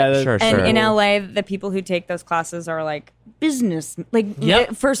get Yeah, through it. Sure, And sure. in LA, the people who take those classes are like business. Like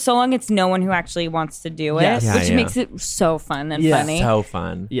Yep. for so long, it's no one who actually wants to do it, Yes. Yeah, which yeah. makes it so fun and Yeah. funny. So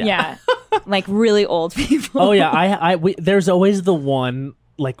fun. Yeah, like really old people. Oh yeah. There's always the one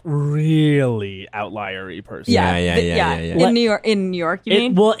like really outlier-y person. Yeah, yeah. In New York, you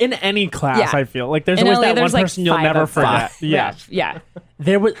mean? Well, in any class, Yeah. I feel like there's In always LA, that one there's, like, person you'll 5 never of them. forget. Yeah. Yeah.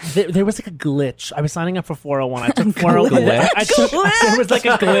 There was like a glitch. I was signing up for 401. I took 401. There was like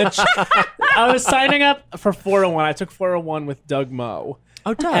a glitch. I was signing up for 401. I took 401 with Doug Moe.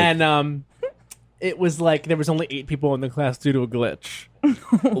 Oh, Doug. And it was like there was only 8 people in the class due to a glitch.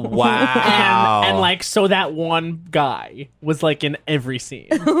 Wow. And like so that one guy was like in every scene.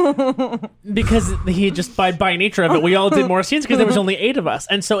 Because he just by nature of it, we all did more scenes because there was only 8 of us.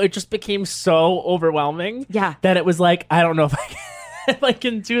 And so it just became so overwhelming Yeah. that it was like, I don't know if I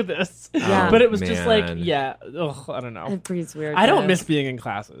can do this. Yeah. But it was just like, man. yeah, I don't know. It breeds weird. I don't too. miss being in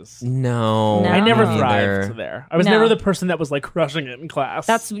classes. No. No. I never Me thrived there. I was No. never the person that was like crushing it in class.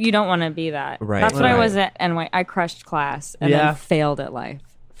 That's you don't want to be that. Right, That's what I right. was at NY. I crushed class and Yeah. then failed at life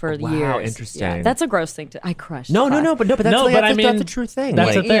for Wow, years. interesting. Yeah, that's a gross thing to. I crushed. No, class. but that's No, like, but that's, I mean, that's a true thing.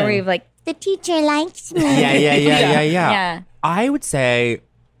 that's like, a thing. Where you're like the teacher likes me. yeah. Yeah. I would say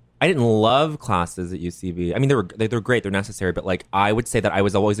I didn't love classes at UCB. I mean, they're great, they're necessary, but like I would say that I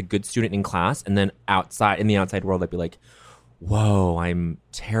was always a good student in class, and then in the outside world, I'd be like, "Whoa, I'm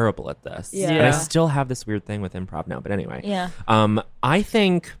terrible at this." Yeah. And I still have this weird thing with improv now. But anyway, Yeah. I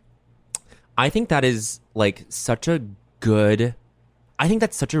think that is like such a good. I think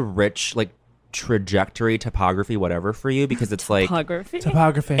that's such a rich like trajectory, topography, whatever for you, because it's like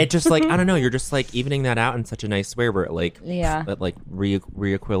Topography. it just like I don't know, you're just like evening that out in such a nice way where it like Yeah. it like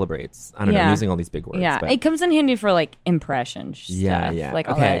re-equilibrates. I don't know, Yeah. I'm using all these big words. Yeah, but it comes in handy for like impression Yeah, stuff. yeah. Like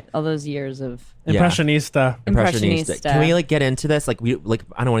Okay. all those years of Impressionista. Impressionista. Impressionista. Can we like get into this? Like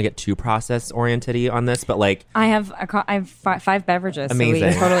I don't want to get too process oriented on this, but like I have 5 beverages.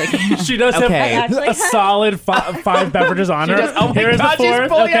 Amazing. So we totally She does Okay. have a solid 5 beverages on her. does. Oh my Here's God, the she's fourth.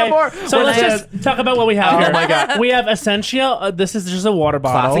 pulling out Okay. more. So We're let's just- just talk about what we have here. Oh my God. We have Essentia. This is just a water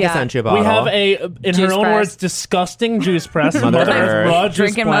bottle. classic Yeah. Essentia We bottle. have a, in her Juice own press. words, disgusting juice press. Mother Mother Earth. Earth raw juice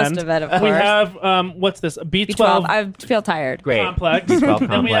Drinking most blend. of it, of We course. have, what's this? B12. B12 I feel tired. Great. complex. B12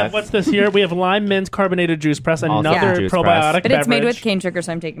 Then we have, complex. what's this here? We have lime mint carbonated juice press, Also another juice probiotic press. But it's made with beverage. cane sugar,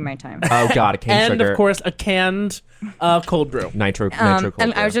 so I'm taking my time. Oh God, a cane And sugar. of course, a canned cold brew. nitro cold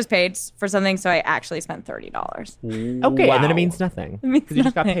And I brew. was just paid for something, so I actually spent $30. okay, Wow. and then it means nothing. means 'Cause you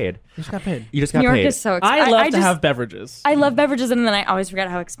just got nothing. paid. You just got paid. You just got New York paid. is so expensive. I love to just- have beverages. I love beverages, and then I always forget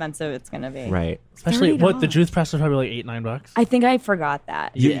how expensive it's going to be. Right. Especially what the $30. juice press was probably like $8-9. I think I forgot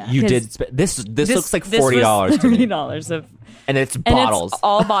that. You Yeah. you 'Cause did this looks like this $40 was to me. $30 of, And it's and bottles. it's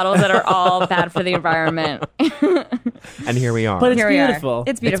all bottles that are all bad for the environment. And here we are. But it's Here we are. beautiful.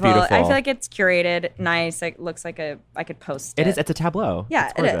 It's beautiful. beautiful. I feel like it's curated, nice. It looks like I could post it. it is it's a tableau. Yeah,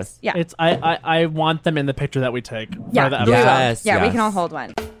 it's it gorgeous. is. Yeah. It's I want them in the picture that we take. yeah, For the we will. Yes, Yeah, we yes. can all hold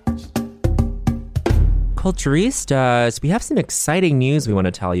one. Culturistas, we have some exciting news we want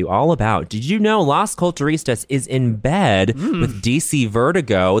to tell you all about. Did you know Las Culturistas is in bed with DC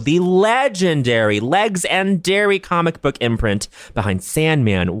Vertigo, the legendary Legs and Dairy comic book imprint behind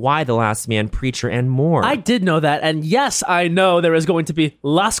Sandman, Why the Last Man, Preacher, and more? I did know that, and yes, I know there is going to be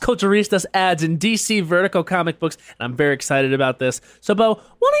Las Culturistas ads in DC Vertigo comic books, and I'm very excited about this. So, Bo,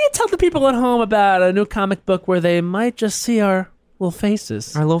 why don't you tell the people at home about a new comic book where they might just see our little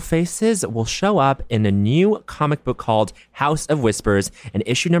faces? Our little faces will show up in a new comic book called House of Whispers, and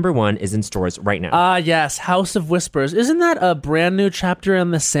issue number 1 is in stores right now. Ah, yes, House of Whispers. Isn't that a brand new chapter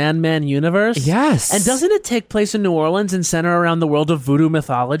in the Sandman universe? Yes. And doesn't it take place in New Orleans and center around the world of voodoo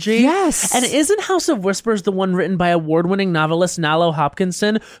mythology? Yes. And isn't House of Whispers the one written by award-winning novelist Nalo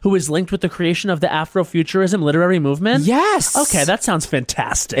Hopkinson, who is linked with the creation of the Afrofuturism literary movement? Yes. Okay, that sounds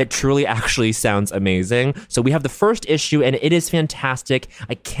fantastic. It truly actually sounds amazing. So we have the first issue, and it is fantastic.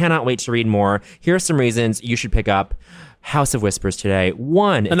 I cannot wait to read more. Here are some reasons you should pick up House of Whispers today.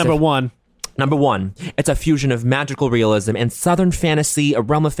 One, it's Number one. Number 1, it's a fusion of magical realism and southern fantasy, a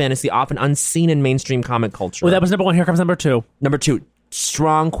realm of fantasy often unseen in mainstream comic culture. Well, that was number 1. Here comes number 2. Number 2,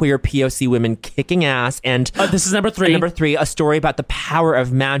 strong queer POC women kicking ass. And This is number 3. and number 3, a story about the power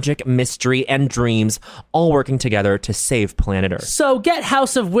of magic, mystery, and dreams all working together to save planet Earth. So get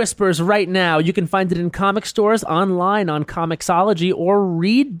House of Whispers right now. You can find it in comic stores, online on Comixology, or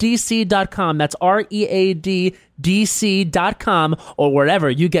readdc.com. That's READDC.com, or wherever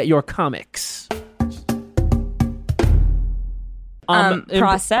you get your comics.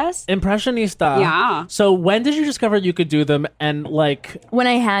 Process Impressionista. Yeah. So when did you discover you could do them, and like when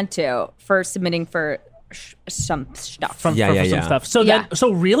I had to for submitting for some stuff. from Yeah, for yeah, some yeah. stuff? So Yeah. then,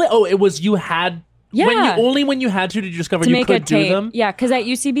 so really, it was you had. Yeah. When you had to did you discover to you make a could do tape. them? Yeah, because at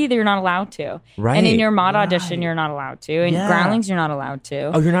UCB you're not allowed to. Right. And in your mod audition you're not allowed to. In Yeah. Groundlings you're not allowed to.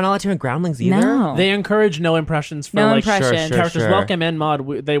 Oh, you're not allowed to in Groundlings either? No. They encourage no impressions for No like impressions. Sure, characters. sure. Welcome in mod.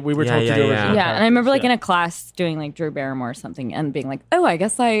 We were Yeah, told yeah, to do yeah. original Yeah, and I remember like characters, in a class doing like Drew Barrymore or something and being like, oh, I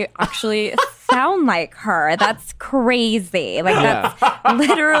guess I actually sound like her. That's crazy. Like that's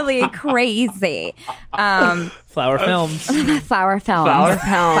literally crazy. Flower Films. Flower Films. Flower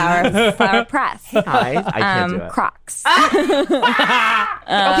Films. Flower Press. I can't do it. Crocs. Okay,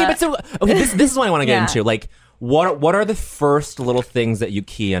 but so this is what I want to get Yeah. into. Like, what are the first little things that you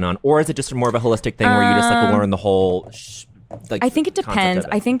key in on, or is it just more of a holistic thing where you just like learn the whole? Like, I think it concept depends.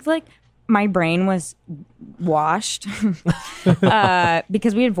 of it? I think like my brain was washed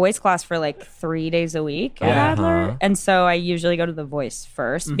because we had voice class for like 3 days a week at Adler, and so I usually go to the voice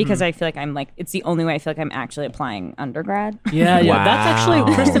 1st because I feel like I'm like it's the only way I feel like I'm actually applying undergrad. Yeah. That's actually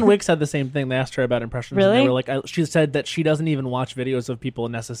Wow. Kristen Wiig said the same thing. They asked her about impressions. And Really? they were like, she said that she doesn't even watch videos of people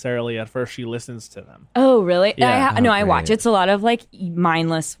necessarily at first. She listens to them. Oh, really? Yeah. No, I great. watch. It's a lot of like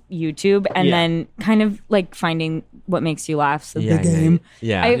mindless YouTube, and Yeah. then kind of like finding what makes you laugh. So Yeah, the game.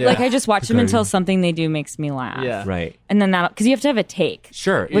 yeah. I just watch them game. until something they do makes me laugh. Yeah. Right. And then that because you have to have a take.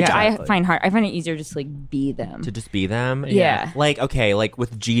 Sure. Which yeah. I find hard. I find it easier just to like be them. to just be them. Yeah. Like, okay, like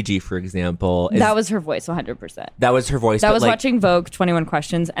with Gigi, for example. That was her voice, 100%. that was her voice. That but was like, watching Vogue 21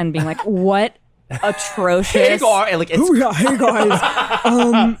 Questions and being like, what atrocious. Hagar, like it's Oh yeah, hey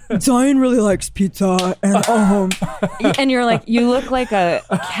guys. Zion really likes pizza, and And you're like, you look like a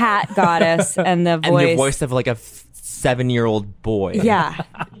cat goddess, and the and voice. the voice of like a 7-year-old boy. Yeah.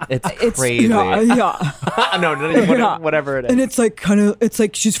 It's crazy. yeah. no, whatever it is. And it's like it's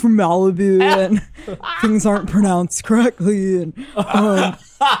like she's from Malibu, and things aren't pronounced correctly, and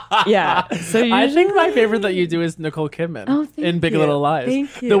Yeah. So I think my favorite that you do is Nicole Kidman in Big you. Little Lies.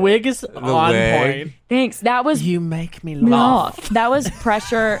 Thank you. The wig is on wig. point. Thanks. That was You make me no, laugh. that was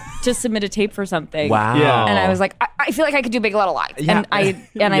pressure to submit a tape for something. Wow. Yeah. And I was like, I feel like I could do Big Little Lies. Yeah. And I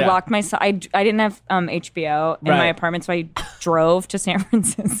Yeah. locked myself. I didn't have HBO in my Right. apartment, so I drove to San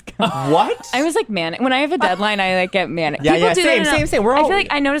Francisco. What? I was like, man, when I have a deadline, I like get manic. Yeah, People yeah, do that same, in same. We're I all- feel like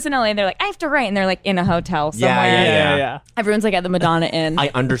I notice in LA, they're like, I have to write, and they're like in a hotel somewhere. Yeah. Everyone's like at the Madonna Inn.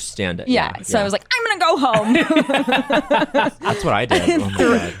 I understand it. yeah. So I was like, I'm gonna go home. that's what I did. Oh my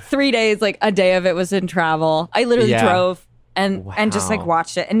God. 3 days, like a day of it was in travel. I literally Yeah. drove and just like Wow.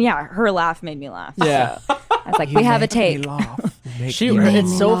 watched it. And yeah, her laugh made me laugh. Yeah. So I was like, we have a tape.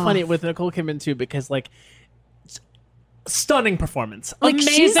 It's so funny with Nicole Kidman too, because like stunning performance, Like,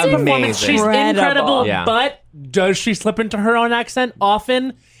 amazing she's performance. amazing. She's Incredible. incredible. Yeah. But does she slip into her own accent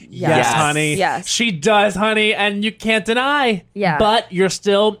often? Yes, honey. Yes. She does, honey, and you can't deny. Yeah. But you're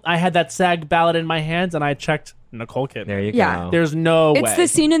still. I had that SAG ballot in my hands, and I checked Nicole Kidman. There you Yeah. go. There's no way. It's the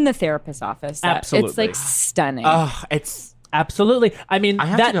scene in the therapist's office. Absolutely. It's like stunning. It's Absolutely. I mean, I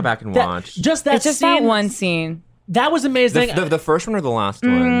have to go back and watch. Just that it's just scene. that one scene. That was amazing. the first one or the last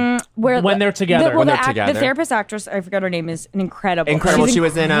one? Where When they're together. When they're together. The therapist actress, I forgot her name, is an incredible. Incredible. She's She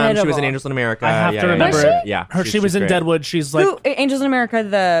was in incredible. Angels in America. I have yeah, to yeah, remember yeah. it. Yeah. She was in great. Deadwood. She's like Who, Angels in America,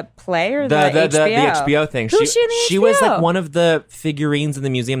 the play or the HBO thing. Who's she in the She was HBO? like one of the figurines in the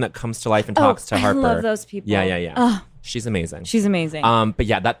museum that comes to life and talks to I Harper. love those people. Yeah. Ugh. She's amazing. She's amazing. But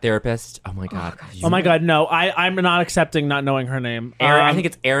yeah, that therapist. Oh my god. oh my god, no! I'm not accepting not knowing her name. Aaron, I think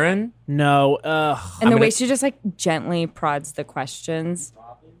it's Aaron. no. and the way she just like gently prods the questions.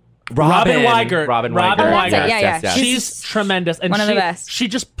 Robin Weigert. Robin Robin Weigert. Weigert. Yes, Yeah, yes, yeah. yes. She's tremendous, and one of the best. She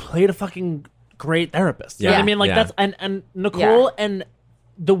just played a fucking great therapist. You know Yeah. what I mean? Like Yeah. that's and Nicole and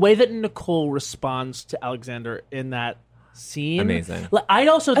the way that Nicole responds to Alexander in that scene, Amazing. Like, I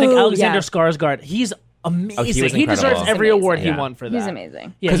also think Oh, Alexander yeah. Skarsgård. He's amazing. was he incredible. deserves He's every amazing. award he Yeah. won for that. He's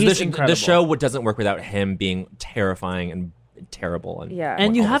amazing. Yeah, Because he's incredible. the show doesn't work without him being terrifying and terrible. Yeah.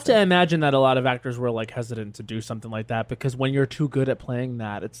 And you all have the to stuff. imagine that a lot of actors were like hesitant to do something like that because when you're too good at playing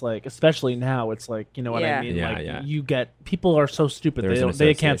that, it's like, especially now, it's like, you know what Yeah. I mean? Yeah, like yeah. you get people are so stupid There's an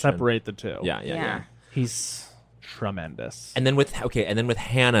they can't association. separate the two. Yeah. He's tremendous. And then with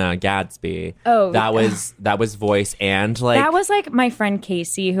Hannah Gadsby. Oh, that was voice and like That was like my friend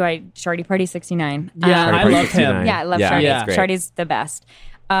Casey, who Shardy Party 69. Yeah, Party I Party love him. 69. Yeah, I love yeah, Shardy. Yeah. it's great. Shardy's the best.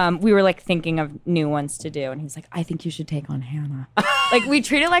 We were like thinking of new ones to do, and he's like, "I think you should take on Hannah." Like we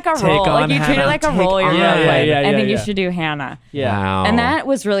treat it like a role. on Like you treat it Hannah. like a Take role. You're on- gonna Yeah, play. yeah, I think yeah. you should do Hannah. Yeah. Wow. And that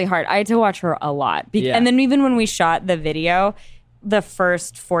was really hard. I had to watch her a lot. Yeah. And then even when we shot the video, the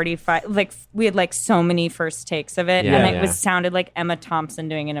first 45, like we had like so many first takes of it, Yeah, and it yeah. was sounded like Emma Thompson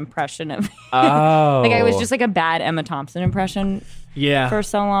doing an impression of. Oh. Like I was just like a bad Emma Thompson impression Yeah. for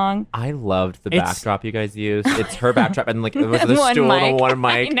so long. I loved the It's- backdrop you guys used. It's her backdrop and like it was the One stool mic. and one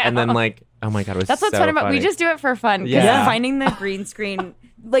I mic know. and then like oh my god, it was That's what's so fun about. We just do it for fun. 'Cause Yeah. finding the green screen,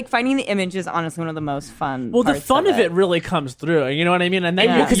 like finding the image, is honestly one of the most fun. Well, the parts fun of it really comes through. You know what I mean? And then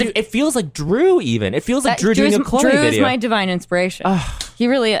Yeah. because it feels like Drew even. It feels like Drew doing a Chloe Drew is video. my divine inspiration. He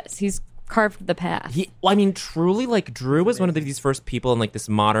really is. He's carved the path I mean, truly, like Drew was one of these first people in like this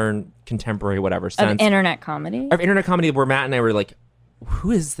modern, contemporary, whatever of sense internet comedy. of internet comedy where Matt and I were like,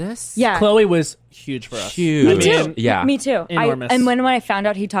 "Who is this?" Yeah, Chloe was huge for us. Huge. I mean, Yeah. me too. Enormous. And when I found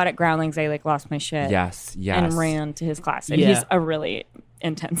out he taught at Groundlings, I like lost my shit. Yes. and ran to his class. And Yeah. he's a really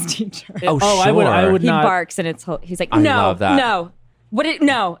intense teacher. Oh, I would he not. barks and he's like, I no, love that. no,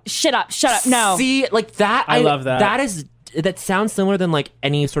 no, shut up, no. See, like that. I love that. That sounds similar than like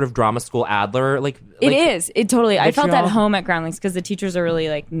any sort of drama school Adler. Like It is. It totally. I felt Vitriol. at home at Groundlings because the teachers are really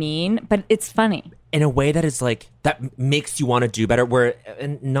like mean, but it's funny. in a way that is like that makes you want to do better. Where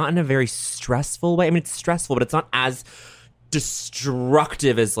and not in a very stressful way. I mean, it's stressful, but it's not as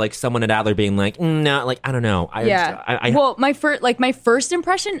destructive as like someone at Adler being like, no, like I don't know. Well, my first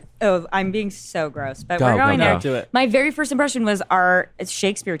impression. Oh, I'm being so gross, but we're going there. Do it. My very first impression was our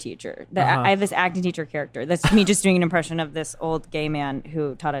Shakespeare teacher. I have this acting teacher character. That's me just doing an impression of this old gay man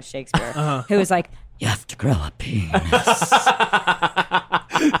who taught us Shakespeare, who was like, "You have to grow a penis."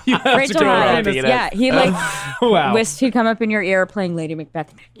 Rachel Hines. Yeah, he like Wow. wished he'd come up in your ear playing Lady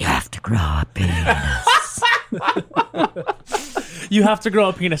Macbeth. You have to grow a penis. You have to grow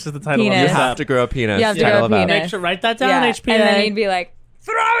a penis is the title Penis. of You this have app. to grow a penis. You have to Yeah, grow I a love that. penis. Make sure write that down, Yeah. HPA. And then he'd be like,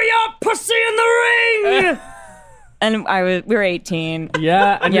 "Throw your pussy in the ring." And we were 18.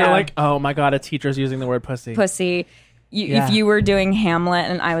 Yeah, and you're Yeah. like, oh my god, a teacher's using the word pussy. Pussy. Yeah. If you were doing Hamlet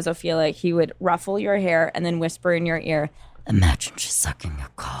and I was Ophelia, he would ruffle your hair and then whisper in your ear, "Imagine she's sucking your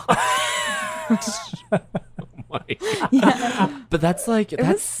cock." But that's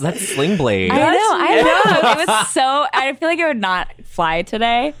that's Sling Blade. I know. It was so. I feel like it would not fly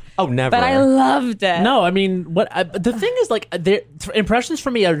today, Oh, never. but I loved it. No, I mean, the thing is, like, impressions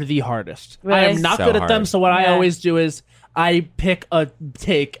for me are the hardest. I Really? am not So good at them, hard. so what I Yeah. always do is I pick a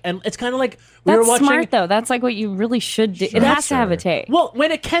take, and it's kind of like we were That's watching. smart though. That's like what you really should do. It has to have a take. Well,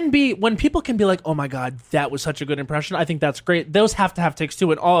 when people can be like, "Oh my god, that was such a good impression," I think that's great. Those have to have takes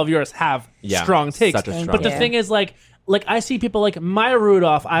too, and all of yours have Yeah, strong takes. such a strong But the take. thing is, like I see people like Maya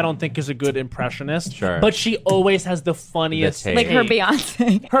Rudolph. I don't think is a good impressionist. Sure. But she always has the funniest. take. Like her take.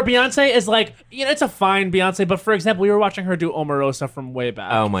 Beyonce. Her Beyonce is like, it's a fine Beyonce, but for example, we were watching her do Omarosa from way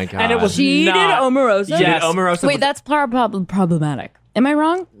back. Oh my god. And it was She did not, Omarosa? Yes. Omarosa. Wait, that's problematic. Am I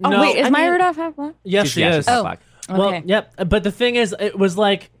wrong? Oh No, wait, is I Maya mean- Rudolph half black? Yes, she is. half black. Well, Okay. yep. But the thing is, it was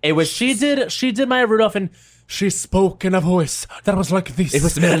like she did Maya Rudolph, and she spoke in a voice that was like this. It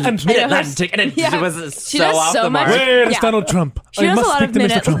was mid-Atlantic, and it Yeah. was She so does off so the much- mark. Where is Yeah. Donald Trump? She I does a must lot speak of to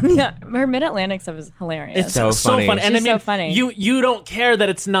Mr. Trump. her Mid-Atlantic stuff is hilarious. It's so funny. fun. And She's I mean, so funny. You don't care that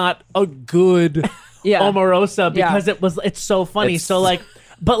it's not a good Yeah. Omarosa Yeah. because it's so funny. It's- So like,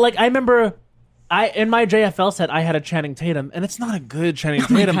 but like I remember. In my JFL set, I had a Channing Tatum, and it's not a good Channing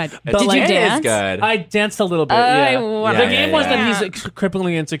Tatum. God. But Did you like, It is dance? good. I danced a little bit. I Yeah. love The it. game was Yeah. that he's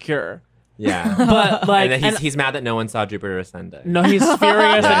cripplingly insecure, Yeah. but like, And then he's mad that no one saw Jupiter Ascending. no, he's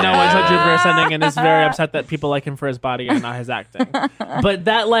furious that no one's on Jupiter Ascending, and is very upset that people like him for his body and not his acting. But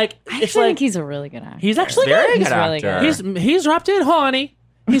that like, I it's actually like think he's a really good actor. he's actually Very good. He's good really actor. good. He's dropped in, honey.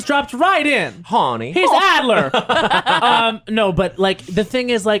 He's dropped right in. Honey. He's Adler. No, but like the thing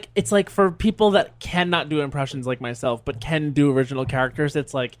is, like it's like for people that cannot do impressions like myself, but can do original characters.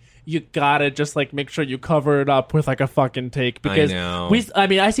 It's like you gotta just like make sure you cover it up with like a fucking take because know. I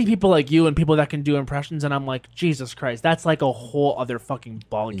mean, I see people like you and people that can do impressions, and I'm like, Jesus Christ, that's like a whole other fucking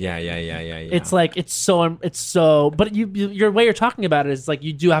ballgame. Yeah. It's like it's so. But your way you're talking about it is like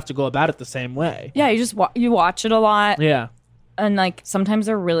you do have to go about it the same way. Yeah, you just you watch it a lot, Yeah, and like sometimes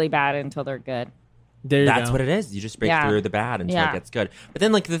they're really bad until they're good. there you That's go. what it is. You just break Yeah. through the bad until Yeah. it gets good. But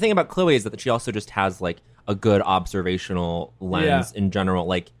then, like, the thing about Chloe is that she also just has, like, a good observational lens in general.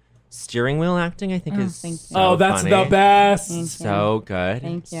 Like, steering wheel acting, I think, is thank you. so that's funny. the best. So good.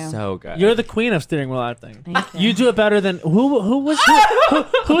 Thank you. So good. You're the queen of steering wheel acting. Thank You do it better than who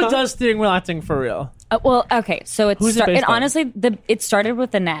does steering wheel acting for real? Well, okay, so it's Who's it based and on? honestly, it started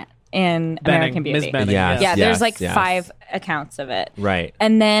with Annette in American Ms. Beauty. Benning. Yes. Yeah, there's like yes. 5 accounts of it, Right.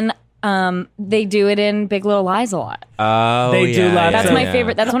 and then they do it in Big Little Lies a lot. Oh, They do lots That's of- my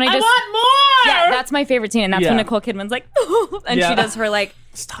favorite. That's when I just want more. yeah, that's my favorite scene, and that's Yeah. when Nicole Kidman's like, and Yeah. she does her like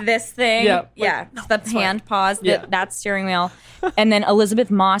this thing, Yeah, yeah, like, the hand pause, Yeah. that steering wheel, and then Elizabeth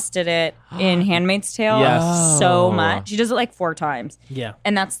Moss did it in *Handmaid's Tale* Yes. so much. She does it like 4 times, Yeah.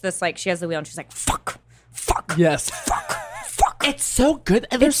 and that's this like she has the wheel and she's like, fuck, Yes. It's so good.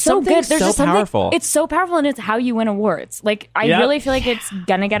 And there's it's so something good. There's so just something, powerful. It's so powerful, and it's how you win awards. Like I Yep. really feel like it's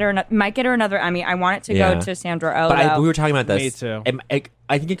gonna get her, might get her another Emmy. I want it to Yeah. go to Sandra Oh. But though. we were talking about this. Me too.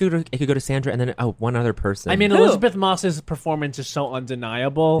 I think it could go to Sandra and then one other person. I mean, Elizabeth Moss's performance is so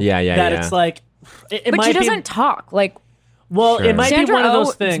undeniable. Yeah, That yeah. it's like, it but might she be- doesn't talk like. Well, Sure. it might Sandra be one of Oh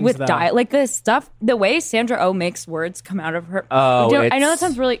those things with though. like the stuff, the way Sandra Oh makes words come out of her. Oh, I know that it's-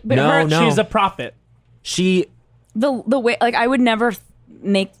 sounds really, but No, her, no. She's a prophet. she the way, like I would never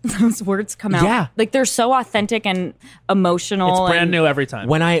make those words come out. Yeah. like they're so authentic and emotional. It's brand and- new every time.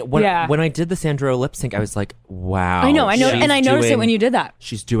 when I Yeah. when I did the Sandra Oh lip sync, I was like, wow. I know, she's and I noticed it doing- when you did that.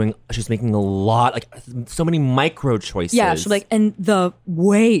 She's making a lot, like so many micro choices. Yeah, she's like, and the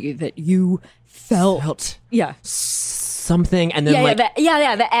way that you felt. felt Yeah. something, and then Yeah,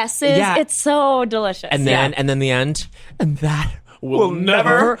 like, the S's. Yeah. It's so delicious. and then yeah. and then the end, and that will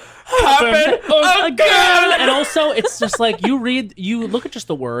never happen again. And also, it's just like you look at just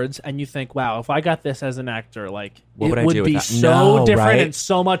the words and you think, wow, if I got this as an actor, like What would I it would do with be that? so No, different right? and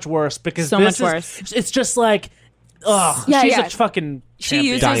so much worse because So this much is- worse. It's just like, ugh, Yeah, she's yeah. a fucking she champion.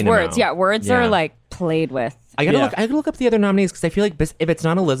 uses Dynamo. words. Yeah, words Yeah. are like played with. I gotta Yeah. look up the other nominees because I feel like if it's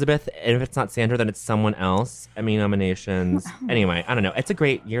not Elizabeth and if it's not Sandra, then it's someone else. Emmy nominations. Anyway, I don't know. It's a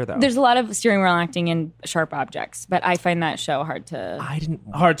great year though. There's a lot of steering wheel acting in Sharp Objects, but I find that show hard to. I didn't.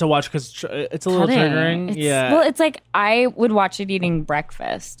 Hard to watch because it's a little Cutting. triggering. It's- Yeah. Well, it's like I would watch it eating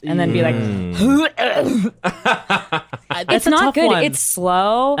breakfast and then be like, It's a not tough good. one. It's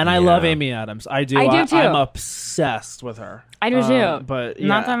slow. And I love Amy Adams. I do. I do too. I'm obsessed with her. I do too. But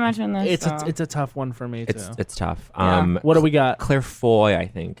Not that much in this. It's a tough one for me too. It's tough. Yeah. What do we got? Claire Foy, I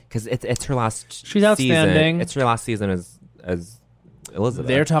think, because it's her last. She's outstanding. Season. It's her last season as Elizabeth.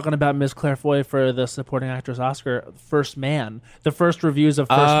 They're talking about Miss Claire Foy for the supporting actress Oscar. First Man. The first reviews of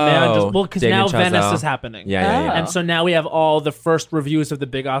First Man. Because now Damien Venice Chazelle. is happening. Yeah. And so now we have all the first reviews of the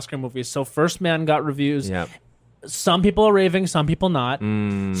big Oscar movies. So First Man got reviews. Yeah. Some people are raving, some people not.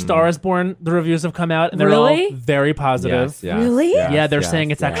 Star is Born, the reviews have come out, and they're Really? all very positive. Yes, Really? yes, Yeah, they're yes,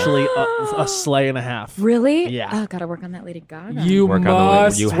 saying it's yes. actually a sleigh and a half. Really? Yeah. Oh, gotta work on that Lady Gaga. You Work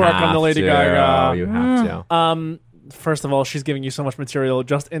must you work on the have Lady to. Gaga. You have to. First of all, she's giving you so much material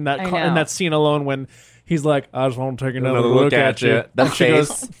just in that I in know. that scene alone when he's like, "I just want to take another Another look at you." That And she face.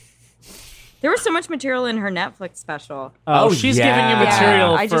 goes, There was so much material in her Netflix special. "Oh, she's giving you yeah.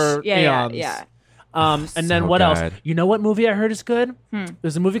 material I for just yeah. eons." And then So what else? good. You know what movie I heard is good?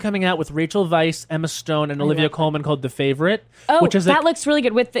 There's a movie coming out with Rachel Weisz, Emma Stone, and Olivia Colman called The Favorite, Oh, which is that looks really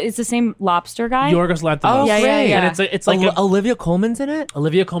good. It's the same lobster guy. Yorgos Lanthimos. Oh, Yeah, yeah, great. yeah. And it's like Olivia Colman's in it.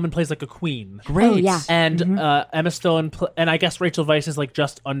 Olivia Colman plays like a queen. Great. Oh, yeah. And Emma Stone, and I guess Rachel Weisz is like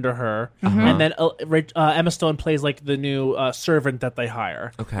just under her, Uh-huh. and then Emma Stone plays like the new servant that they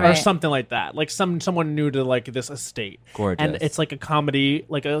hire, Okay. or Right. something like that, like someone new to like this estate. Gorgeous. And it's like a comedy,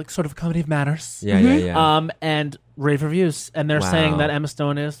 like a sort of comedy of manners. Yeah. And rave reviews, and they're Wow. saying that Emma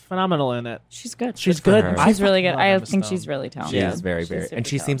Stone is phenomenal in it. She's good. She's for good. her. I She's really good. love I Emma think Stone. she's really talented. She is very, very, She's and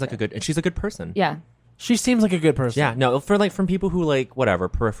she super seems like talented. and she's a good person. Yeah. She seems like a good person. Yeah, no, for from people who like whatever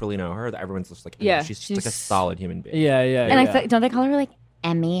peripherally know her, everyone's just like, Yeah, she's like a she's- solid human being. yeah. And I don't they call her like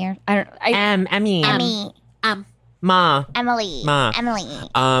Emmy or I don't Emmy, Ma, Emily. Ma. Emily.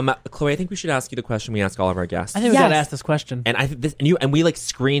 Chloe, I think we should ask you the question we ask all of our guests. I think we Yes. gotta ask this question. and I think this, and we like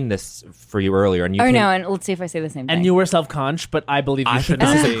screened this for you earlier, and you. Oh came- no, and let's see if I say the same thing. And you were self-conscious, but I believe you I should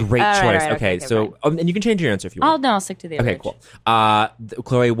think this not is a be. great All right, choice. right, okay, okay, so and you can change your answer if you want. I'll stick to the Okay, original. cool.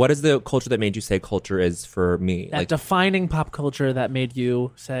 Chloe, what is the culture that made you say culture is for me? That defining pop culture that made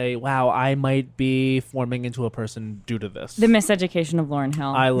you say, "Wow, I might be forming into a person due to this." The Miseducation of Lauren Hill.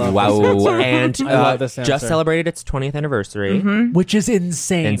 I love wow, this answer. and I love this just answer. celebrated its 20th anniversary. which is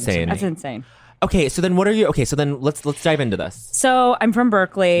insane. Insane. That's insane. Okay, so then what are you? Okay, so then let's dive into this. So I'm from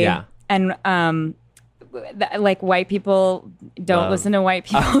Berkeley. Yeah. And like white people don't Love. listen to white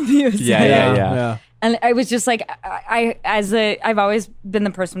people music. Yeah. And I was just like, I've always been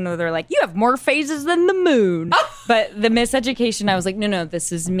the person where they're like, you have more phases than the moon. But the Miseducation, I was like, no,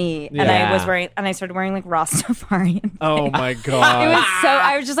 this is me. And Yeah. I started wearing like Rastafarian. Oh my It god. was so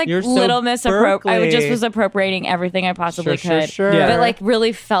I was just like You're so little misappropriate. I Berkeley. just was appropriating everything I possibly Sure, could. sure. Yeah. But like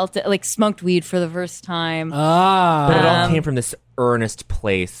really felt it, like smoked weed for the first time. But it all Um, came from this earnest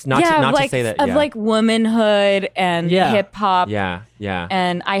place. Not like, to say that. of yeah. like womanhood and Yeah. hip hop. Yeah.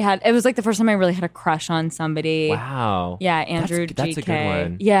 And it was like the first time I really had a crush on somebody. Wow. Yeah, Andrew That's a GK. good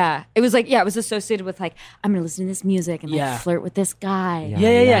one. Yeah. It was like, it was associated with like, I'm gonna listen to this music and like Yeah. flirt with this guy.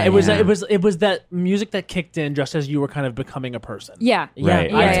 Yeah. Yeah. It was yeah. it was that music that kicked in just as you were kind of becoming a person. Yeah.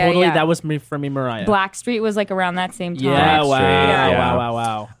 Right. I Yeah, totally yeah. that was me for me, Mariah. Blackstreet was like around that same time. Yeah, wow. Blackstreet, yeah.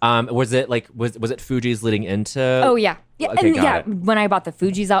 Wow. Was it like was it Fuji's leading into? Oh yeah. Yeah, Okay, and got yeah, it. when I bought the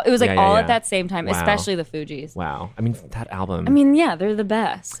Fugees out, it was like Yeah, yeah, all yeah. at that same time, Wow. especially the Fugees. Wow. I mean that album. I mean, yeah, they're the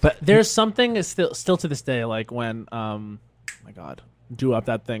best. But there's something is still to this day, like when my God, Do Up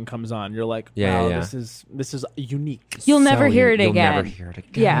That Thing comes on, you're like, Yeah, wow, yeah. this is unique. You'll never hear it You'll again. never hear it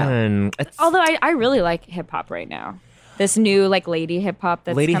Yeah. again. It's Although I really like hip hop right now. This new like lady hip hop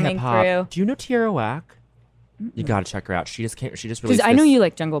that's Lady coming Hip Hop. through. Do you know Tierra Whack? You gotta check her out. She just Because released. I know this- you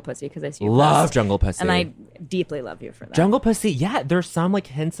like Jungle Pussy because I see you love post. Jungle Pussy. and I deeply love you for that. Jungle Pussy. Yeah, there's some like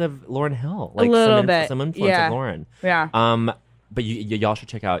hints of Lauryn Hill, like little some, bit, some influence yeah. of Lauren. Yeah. But y'all should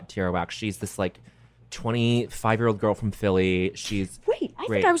check out Tierra Whack. She's this like 25-year-old girl from Philly. She's Wait, I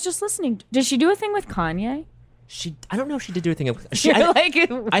great. think I was just listening. Did she do a thing with Kanye? I don't know if she did do a thing. She, You're I, like,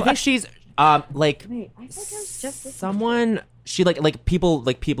 I think she's like Wait, I think I was just listening. someone. She like people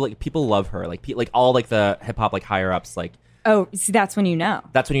love her. Like all like the hip hop like higher ups like. Oh, see, that's when you know.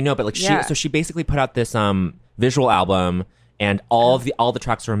 That's when you know. But like Yeah. she basically put out this visual album, and all the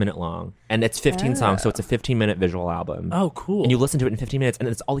tracks are a minute long, and it's 15 songs, so it's a 15-minute visual album. Oh, cool. And you listen to it in 15 minutes, and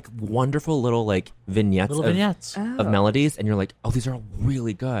it's all like wonderful little like vignettes, Little of, vignettes. of melodies, and you're like, oh, these are all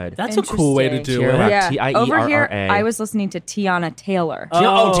really good. That's a cool way to Interesting. do Tierra it. Whack. Yeah. T-I-E-R-R-A. Over here, I was listening to Tiana Taylor.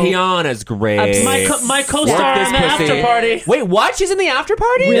 Tiana's great. My co-star Work in this the pussy. after party. Wait, what? She's in the after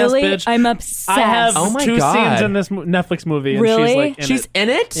party? Really? bitch. I'm obsessed. I have Oh my 2 God. scenes in this Netflix movie, and Really? she's like, in She's it. in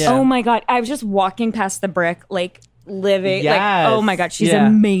it? Yeah. Oh my god! I was just walking past the brick, like living. Yes. Like, oh my god, she's Yeah.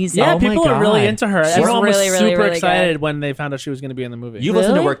 amazing. Yeah, Oh my people are really God. into her. She's Everyone was really, super really, really excited good. when they found out she was going to be in the movie. You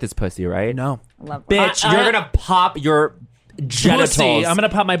listen to Really? Work This Pussy, right? No. Love Bitch, I- you're gonna pop your genitals. Bussy. I'm going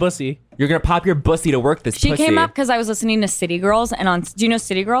to pop my bussy. You're gonna pop your bussy to work this She pussy. came up because I was listening to City Girls, and on. Do you know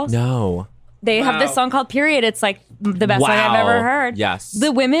City Girls? No. They have this song called "Period." It's like the best song I've Wow. ever heard. Yes.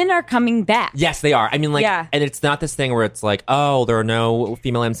 the women are coming back. Yes, they are. I mean, like, Yeah. and it's not this thing where it's like, oh, there are no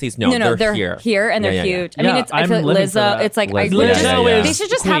female MCs. No, No, they're here. and they're Yeah, yeah, yeah. huge. I mean, Yeah, it's. I feel I'm like living for Lizzo. that. It's like Lizzo, they just, yeah, yeah. they should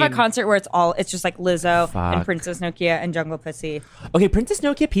just have a Queen. concert where it's just like Lizzo Fuck. and Princess Nokia and Jungle Pussy. Okay, Princess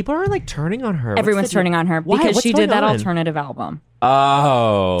Nokia, people are like turning on her. Everyone's What's the- turning on her Why? because What's she going did that on? alternative album.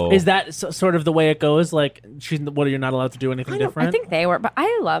 Oh. Is that sort of the way it goes? Like, what, you're not allowed to do anything different? I think they were, but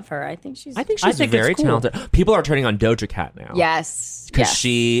I love her. I think she's. I think I she's think it's very cool. talented. People are turning on Doja Cat now. Yes, Because yes,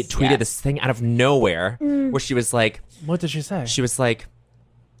 she tweeted yes. this thing out of nowhere where she was like, What did she say?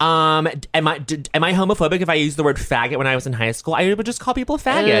 am I homophobic if I use the word faggot when I was in high school? I would just call people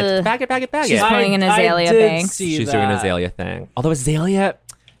faggot. Faggot. She's playing an Azalea I did Banks. see She's doing an that. Azalea thing. Although Azalea,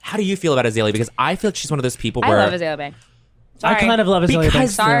 how do you feel about Azalea? Because I feel like she's one of those people I where love Azalea Banks. I Sorry. kind of love Azalea because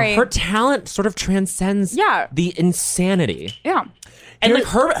Banks. too. Sorry. her talent sort of transcends Yeah. the insanity. Yeah. And like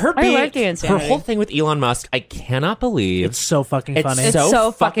her I being, like the her insanity. whole thing with Elon Musk, I cannot believe It's so fucking it's funny. It's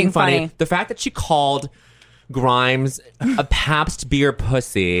so fucking funny. The fact that she called Grimes a Pabst beer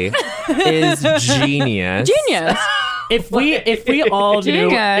pussy is genius. Genius. If we all knew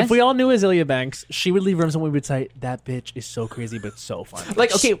Genius. if we all knew Azalea Banks, she would leave rooms and we would say that bitch is so crazy but so funny.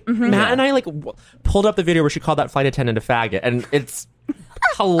 Like, okay, Matt and I like pulled up the video where she called that flight attendant a faggot, and it's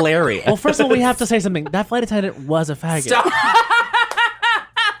hilarious. Well, first of all, we have to say something. That flight attendant was a faggot. Stop.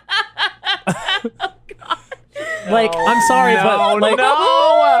 Like, I'm sorry, but like,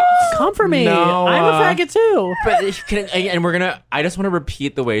 no. come for me. No, I'm a faggot too. But and we're gonna. I just want to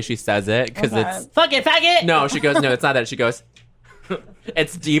repeat the way she says it because it's Fuck it, faggot. no. She goes no. It's not that. She goes.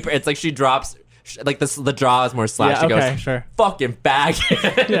 It's deeper. It's like she drops. Like the jaw is more slack. Yeah, She okay, goes sure. fucking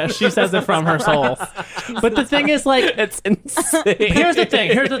faggot. Yeah, she says it from her soul. But the thing is, like, It's insane. here's the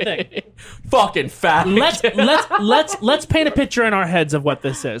thing. Fucking faggot. Let's paint a picture in our heads of what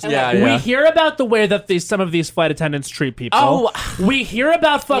this is. Yeah, We yeah. hear about the way that some of these flight attendants treat people. Oh. We hear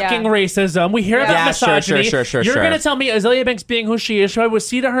about fucking Yeah. racism. We hear about Yeah, sure, misogyny. sure. You're gonna tell me Azalea Banks being who she is, so I would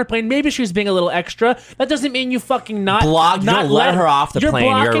see to her plane. Maybe she's being a little extra. That doesn't mean you fucking not You don't let her off the plane.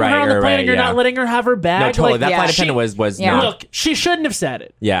 You're You're blocking her right, on the you're plane. right, And you're yeah. not letting her have her bag. No, totally. Like, That yeah. flight attendant was Yeah. not. Look, she shouldn't have said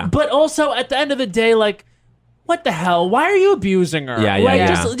it. Yeah. But also, at the end of the day, like, what the hell? Why are you abusing her? Yeah, Like,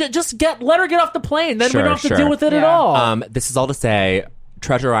 yeah. Just let her get off the plane. Then we Sure, don't have to sure. deal with it at Yeah. all. This is all to say,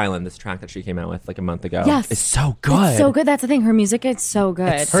 Treasure Island, this track that she came out with like a month ago, Yes. is so good. It's so good. That's the thing. Her music is so good.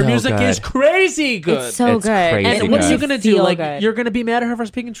 It's Her so music good. is crazy good. It's so It's good. crazy And good. What are you makes gonna you do? feel Like, good. you're gonna be mad at her for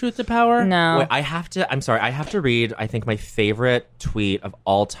speaking truth to power? No. Wait, I have to read, I think, my favorite tweet of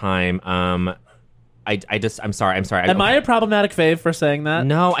all time. I'm sorry. Am I a problematic fave for saying that?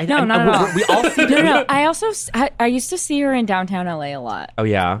 No, No, not at all. We all see No. I also I used to see her in downtown LA a lot. Oh,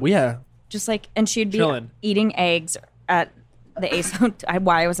 yeah. Well, yeah. Just like, and she'd be Chillin'. eating eggs at the Ace Hotel.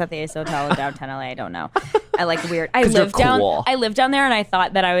 Why I was at the Ace Hotel in downtown LA, I don't know. I like weird. I 'Cause you're lived down. cool. I lived down there, and I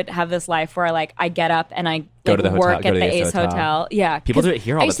thought that I would have this life where like I get up and I Go like, to the hotel- work go at to the the Ace Ace Hotel. Hotel. Yeah, People 'cause do it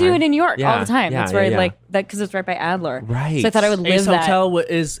here all I the used to do time. it in New York Yeah, all the time. yeah, That's where yeah. like that because it's right by Adler. Right. So I thought I would live Ace that. Hotel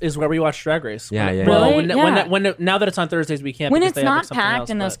is where we watch Drag Race. Yeah, yeah, Well, Really? when now that it's on Thursdays, we can't. When because it's they have, like, not something packed else,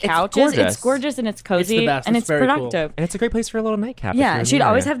 and those but- couches, gorgeous. it's gorgeous and it's cozy the best. and It's it's very cool. productive. And it's a great place for a little nightcap. if Yeah, you're in she'd the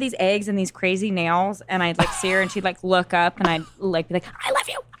always area. have these eggs and these crazy nails, and I'd like see her, and she'd like look up, and I'd like be like, "I love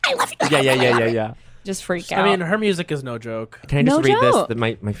you, I love you." Yeah. Just freak out. I mean, her music is no joke. Can I just No read joke. this?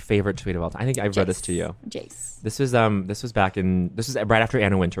 My favorite tweet of all time. I think I've read this to you. Jace. This was right after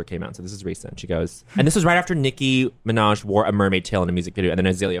Anna Wintour came out, so this is recent. She goes, and this was right after Nicki Minaj wore a mermaid tail in a music video, and then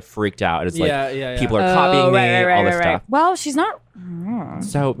Azalea freaked out. It's like Yeah. people are copying me, all this right. stuff. Well, she's not.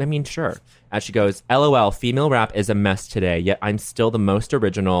 So I mean, sure. As she goes, LOL, female rap is a mess today, yet I'm still the most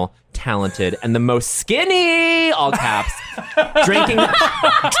original, talented, and the most skinny, all caps,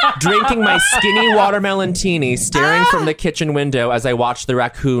 drinking my skinny watermelon teeny, staring from the kitchen window as I watch the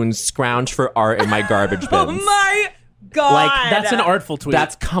raccoons scrounge for art in my garbage bins. my God. Like, That's an artful tweet.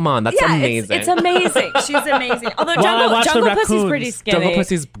 That's amazing. It's amazing. She's amazing. Although While I watch the Jungle Pussy's raccoons. pretty skinny. Jungle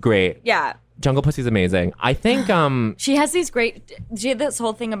Pussy's great. Yeah. Jungle Pussy's amazing. I think She has these great. She had this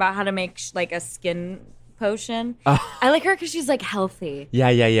whole thing about how to make like a skin potion. I like her because she's like healthy.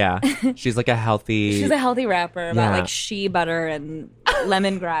 yeah. She's like a healthy. She's a healthy rapper about Yeah. like shea butter and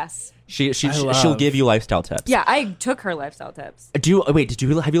lemongrass. She'll give you lifestyle tips. Yeah, I took her lifestyle tips. Have you listened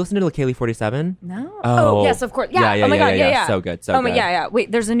to Kaylee 47? No. Oh. yes, of course. Yeah. Yeah, oh my God. Yeah. So good. So oh my good. yeah.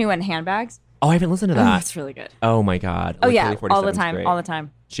 Wait, there's a new one, handbags. Oh, I haven't listened to Oh, that. it's really good. Oh my god. Oh Like, yeah, Lily all the 47's time, great. all the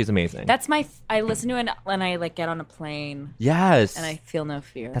time. She's amazing. That's I listen to it when I like get on a plane yes. and I feel no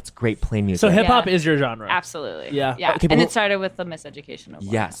fear. That's great plane music. So hip hop Yeah. is your genre. Absolutely. Yeah. Yeah. Okay, but and we'll- it started with the Miseducation of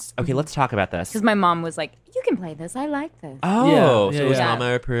Love. Yes. Okay, let's talk about this. Because my mom was like, "You can play this. I like this." Oh, Yeah, so it was yeah.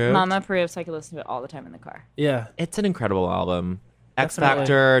 Mama approved. Mama approved, so I could listen to it all the time in the car. Yeah. It's an incredible album. X Definitely.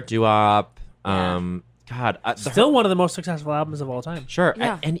 Factor, Doo-Wop. God, Still one of the most successful albums of all time. sure.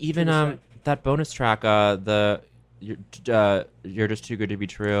 Yeah. And even True to say. that bonus track, you're just too good to be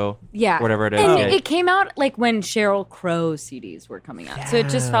true. Yeah. Whatever it is. And Yeah. it came out like when Cheryl Crow CDs were coming out. So it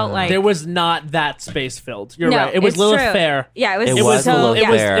just felt like There was not that space filled. You're No, right. It was it's Lilith true. Fair. Yeah, it was It was so Lilith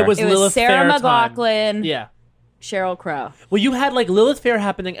yeah. Fair. It was It was Lilith Sarah Fair time. McLachlan, Yeah. Cheryl Crow. Well, you had like Lilith Fair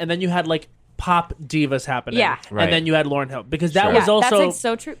happening, and then you had like pop divas happening. Yeah. Right. And then you had Lauryn Hill because that Sure. was Yeah, also that's like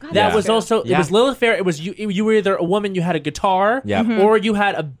so true. God, that that's was true. also Yeah. it was Lilith Fair. It was you were either a woman, you had a guitar, Yeah. Mm-hmm. or you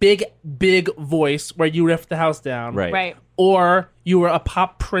had a big voice where you riffed the house down, Right. right. Or you were a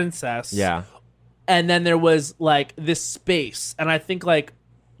pop princess, Yeah. And then there was like this space, and I think like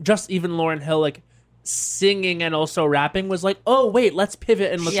just even Lauryn Hill like singing and also rapping was like, oh wait, let's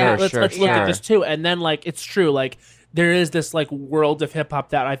pivot and let's Sure, let's look sure. at this too. And then like it's true, like there is this like world of hip hop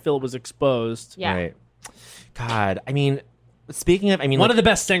that I feel was exposed. Yeah. Right. God, I mean, speaking of, I mean, One like, of the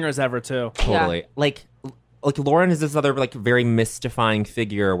best singers ever too. totally. Like Lauren is this other like very mystifying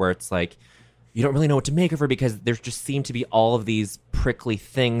figure where it's like you don't really know what to make of her because there just seem to be all of these prickly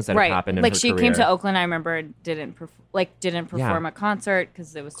things that Right. have happened in Like her she career. came to Oakland, I remember didn't perform Yeah. a concert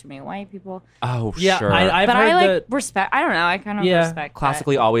because there was too many white people. Oh, Yeah, sure. I've But heard I like that. respect. I don't know. I kind of Yeah. respect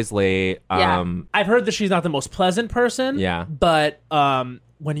Classically always late. Yeah. I've heard that she's not the most pleasant person. Yeah. But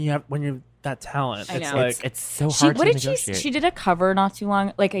when you're that talent, I it's know. like It's so That. hard What to did negotiate. she did a cover not too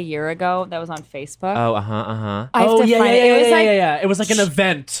long, like a year ago, that was on Facebook. Oh, I have oh to yeah, find yeah, it. yeah, It was yeah, like yeah. It was like an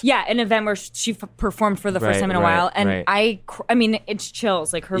event. yeah, an event where she performed for the first Right, time in a right, while, and right. I mean, it's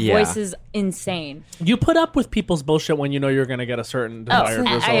chills. Like her Yeah. voice is insane. You put up with people's bullshit when you know you're gonna get a certain Oh, desired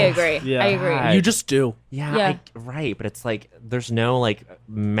result. I agree. Yeah. I agree. God. You just do. Yeah, Yeah. right. But it's like there's no like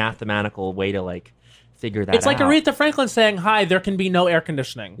mathematical way to like figure that It's like out. Aretha Franklin saying, "Hi, there can be no air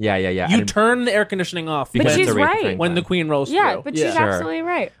conditioning." Yeah. You And turn the air conditioning off because But she's it's Aretha right. Franklin. when the Queen rolls Yeah, through. but she's Sure. absolutely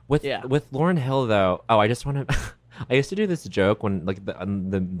right. With Yeah. with Lauryn Hill though. Oh, I just want to. I used to do this joke when like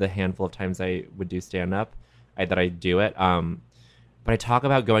the handful of times I would do stand up, that I do it. But I talk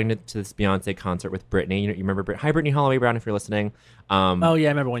about going to this Beyonce concert with Britney. You remember Britney? Hi, Brittany Holloway Brown, if you're listening. Oh yeah,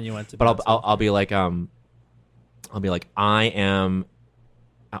 I remember when you went to. But Beyonce. I'll be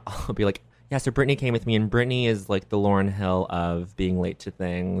like yeah, so Brittany came with me, and Brittany is like the Lauryn Hill of being late to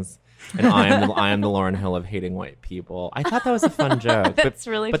things, and I am the Lauryn Hill of hating white people. I thought that was a fun joke. That's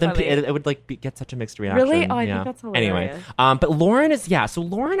really but then funny. it would like get such a mixed reaction. Really? Oh, I yeah. think that's Anyway, hilarious. but Lauren is so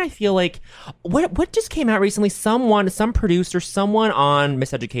Lauren, I feel like what just came out recently? Some producer, someone on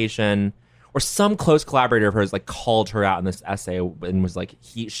Miseducation, or some close collaborator of hers like called her out in this essay and was like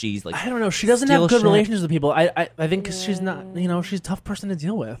she's like I don't know. She doesn't steal have good shit. relations with people. I think because she's not. She's a tough person to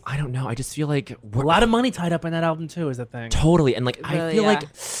deal with. I don't know. I just feel like A lot of money tied up in that album too. Is the thing. totally, and like I Really, feel yeah. like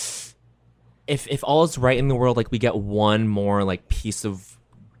if all is right in the world, like we get one more like piece of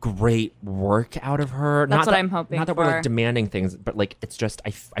great work out of her. That's not what that, I'm hoping Not that we're for. like demanding things, but like it's just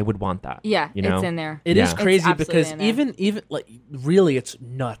I would want that. Yeah, you know? it's in there. It Yeah. is It's crazy absolutely because in there. even like really it's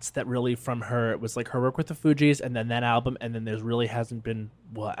nuts that really from her it was like her work with the Fugees and then that album and then there's really hasn't been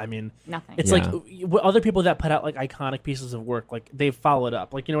Nothing. it's Yeah. like other people that put out like iconic pieces of work like they've followed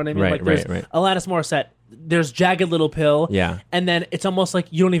up like you know what I mean Right, like there's right. Alanis Morissette, there's Jagged Little Pill, Yeah. and then it's almost like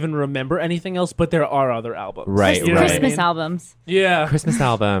you don't even remember anything else but there are other albums, Right, you know what I Christmas mean? albums. Yeah. Christmas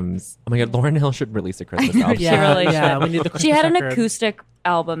albums. Oh my god, Lauryn Hill should release a Christmas album. She really yeah, should. we need the She had an Christmas record. acoustic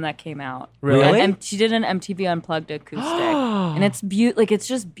album that came out. Really? And she did an MTV Unplugged acoustic, and it's like it's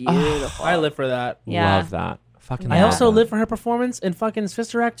just beautiful. I live for that. Yeah. Love that. Fucking I love also that. live for her performance in fucking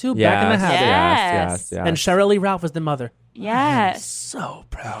Sister Act 2 Yes, back in the habit. yes. Yes. And Cheryl Lee Ralph was the mother. Yes. So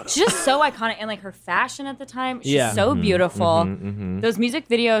proud of She's just so iconic, and like her fashion at the time, she's Yeah. so beautiful. Mm-hmm. Those music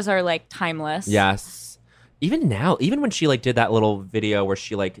videos are like timeless. Yes. Even now, even when she like did that little video where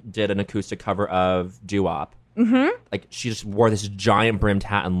she like did an acoustic cover of Doo-Wop, like she just wore this giant brimmed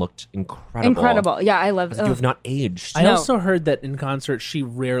hat and looked incredible. Incredible. Yeah, I love As if you have not aged. I No. also heard that in concert she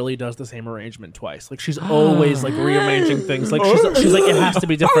rarely does the same arrangement twice. Like she's always like rearranging things. Like she's like it has to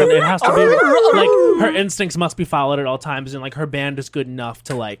be different. It has to be like her instincts must be followed at all times, and like her band is good enough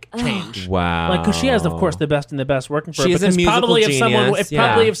to like change. Wow. Like because she has of course the best and the best working for her. She is a because musical probably genius,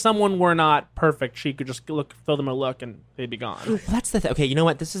 if someone were not perfect, she could just throw them a look and they'd be gone. Well, that's the okay. You know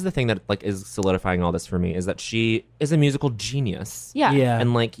what? This is the thing that like is solidifying all this for me is that she is a musical genius. Yeah. Yeah.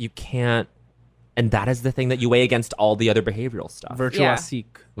 And like you can't And that is the thing that you weigh against all the other behavioral stuff. Virtuosique.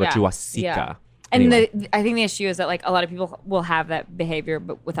 Virtuosica. Yeah. Anyway. And I think the issue is that like a lot of people will have that behavior,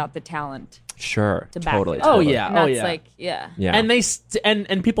 but without the talent Sure. to back Totally. it up. Oh, totally. yeah. And that's yeah. like, yeah. Yeah. And they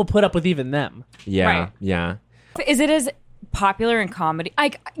and people put up with even them. yeah. Right. Yeah. Is it as popular in comedy?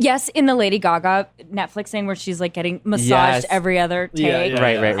 Like, yes, in the Lady Gaga Netflix thing where she's like getting massaged Yes. every other take. Yeah, yeah,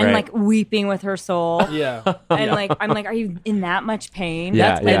 Right, right, And right. like weeping with her soul. Yeah. And like, I'm like, are you in that much pain?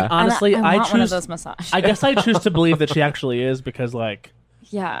 Yeah, That's, yeah. Like, Honestly, I I want one of choose- those massages. I guess I choose to believe that she actually is because, like,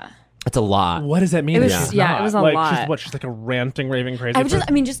 yeah. It's a lot. what does that mean? It that was- she's yeah, not? it was a like, lot. She's what? She's like a ranting, raving, crazy. I would just, person?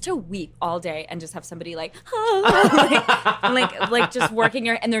 I mean, just to weep all day and just have somebody like, like just working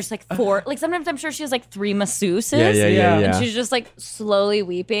her, and there's like 4, like sometimes I'm sure she has like 3 masseuses. Yeah. And she's just like slowly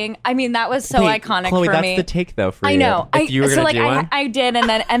weeping. I mean, that was so Wait, iconic Chloe, for that's me. the take though for I you. know. If you were so gonna like do one. I did, and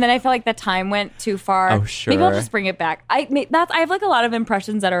then I felt like the time went too far. Oh, Maybe I'll sure. just bring it back. I have like a lot of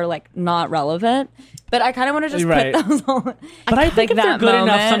impressions that are like not relevant, but I kind of want to just Right. put those on. But I think if they're good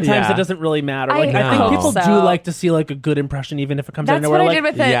enough, sometimes Yeah. it doesn't really matter. I Like I think hope people so. do like to see like a good impression, even if it comes out of That's nowhere. what I Like, did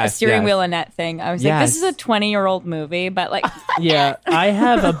with the Yes, steering yes. wheel Annette thing. I was like, this is a 20-year-old movie, but like, yeah, I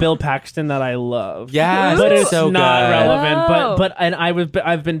have a Bill Paxton that I love. Yes, but it's it's so not good. relevant. Oh. But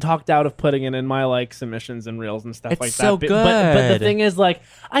I've been talked out of putting it in my like submissions and reels and stuff It's like so that. But the good. thing is, like,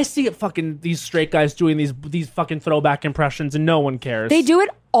 I see it fucking these straight guys doing these fucking throwback impressions, and no one cares. they do it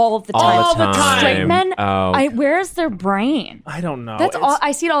all the time. All the time. Straight men, Oh. where's their brain? I don't know. That's It's- all.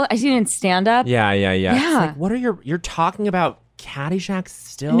 I see it all. I see it in stand up. Yeah. It's Yeah. like, what are you're talking about Caddyshack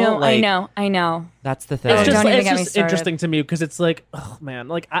still? No, like, I know. That's the thing. It's just, don't even it's get me just started. interesting to me because it's like, oh man,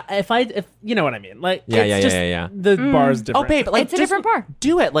 like if you know what I mean, like Yeah, it's yeah, just, yeah, yeah. The bar's different. Oh, babe, like It's a just different bar.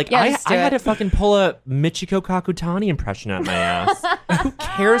 Do it. Like Yeah, I just do had it. to fucking pull a Michiko Kakutani impression out my ass. Who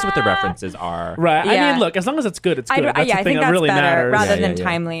cares what the references are? Right. I Yeah. mean, look, as long as it's good, it's good. That's I the thing think that that's really better matters. rather Yeah, than yeah.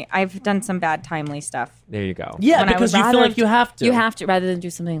 timely. I've done some bad timely stuff. There you go. Yeah, when I because would you feel rather like you have to. You have to rather than do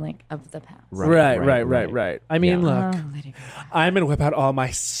something like of the past. Right. I mean, Yeah. look, Oh, Lady Gaga. I'm gonna whip out all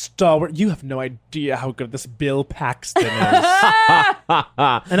my stalwart. You have no idea how good this Bill Paxton is.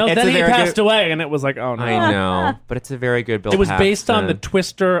 And It's then a he very passed good- away, and it was like, oh no. I know, but it's a very good Bill. It was based on the Paxton.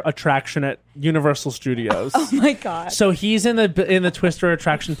 Twister attraction at Universal Studios. Oh my god. So he's in the Twister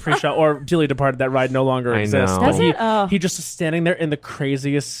attraction pre-show, or dearly departed. That ride no longer I exists. know. But Does he, it? Oh. he just is standing there in the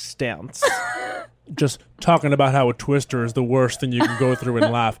craziest stance, just talking about how a Twister is the worst thing you can go through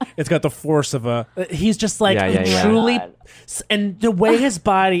and laugh. It's got the force of a. He's just like Yeah. truly, and the way his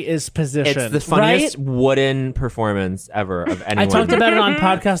body is positioned. It's the funniest right? wooden performance ever of anyone. I talked about it on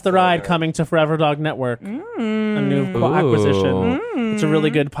Podcast The Ride, coming to Forever Dog Network. A new Ooh. acquisition. It's a really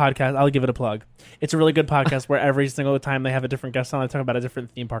good podcast. I'll give it a plug. It's a really good podcast where every single time they have a different guest on, they talk about a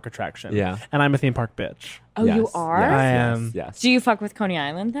different theme park attraction. Yeah. And I'm a theme park bitch. Oh, you are? Yes, I yes, am. Yes. Do you fuck with Coney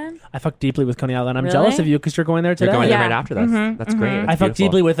Island then? I fuck deeply with Coney Island. I'm Really? jealous of you because you're going there today. You're going there Yeah. right after this. That's great. I That's fuck beautiful.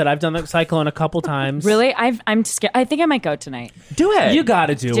 deeply with it. I've done the Cyclone a couple times. Really? I'm scared. I think I might go tonight. Do it. You got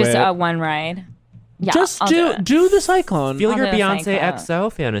to do Just it. one ride. Yeah, Just I'll do the Cyclone. Feel I'll your do a Beyonce Cyclone.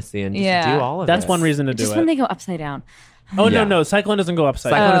 XO fantasy and just Yeah. do all of That's it. one reason to do Just it. when they go upside down. Oh Yeah. no, Cyclone doesn't go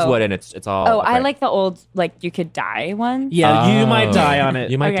upside. Cyclone is Oh. wooden. It's all. Oh, I right. like the old like you could die one. Yeah, you might Oh. die on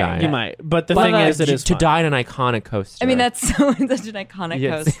it. You might Okay. die. You might. But the Well, thing is, it is to fun. die in an iconic coaster. I mean that's so such an iconic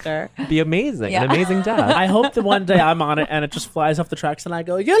Yes. coaster. be amazing. Yeah. An amazing death. I hope that one day I'm on it and it just flies off the tracks and I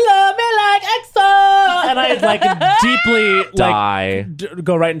go, "You love me like EXO," and I like deeply like die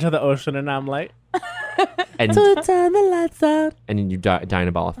go right into the ocean, and I'm like, and "Turn the lights out," and you die in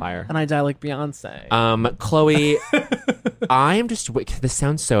a ball of fire. and I die like Beyonce. Chloe, I'm just. This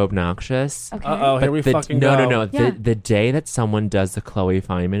sounds so obnoxious. Okay. Uh oh, here But we the, fucking no, go. no, no. Yeah. The day that someone does the Chloe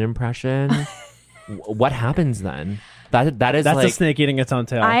Feynman impression, what happens then? That is That's like a snake eating its own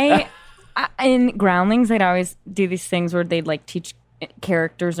tail. I in Groundlings they'd always do these things where they'd like teach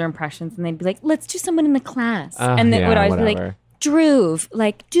characters or impressions and they'd be like, let's do someone in the class. And it would always be like, whatever. Drew,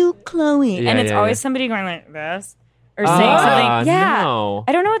 like do Chloe. Yeah, and it's yeah, always yeah. somebody going like this or saying something. Yeah. No.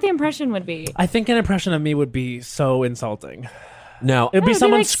 I don't know what the impression would be. I think an impression of me would be so insulting. No. It'd be It would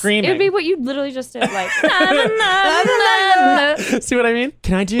someone like, screaming. It would be what you literally just did, like. na, na, na, na, na. See what I mean?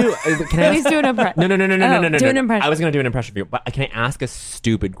 Can I do? Can I Please do an impression. No. Oh, do an impression. I was gonna do an impression of you, but can I ask a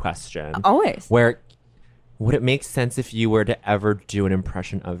stupid question? Always. Where would it make sense if you were to ever do an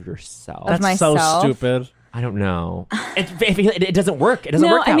impression of yourself? Of That's so myself? stupid. I don't know. It doesn't work. It doesn't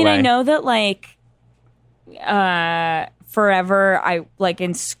No, work that I mean way. I know that like forever I like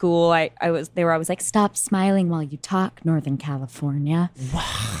in school they were always like stop smiling while you talk Northern California.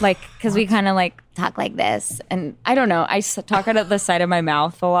 Like because we kind of like talk like this and I don't know I talk out of the side of my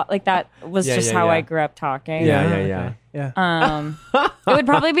mouth a lot like that was Yeah, just yeah, how yeah. I grew up talking. Yeah. Yeah. It would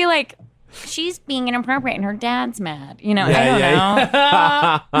probably be like she's being inappropriate and her dad's mad. I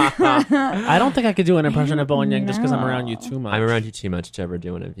don't know. I don't think I could do an impression of Bowen Yang just because I'm around you too much. I'm around you too much to ever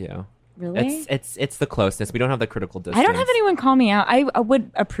do one of you. Really? It's the closeness. We don't have the critical distance. I don't have anyone call me out. I would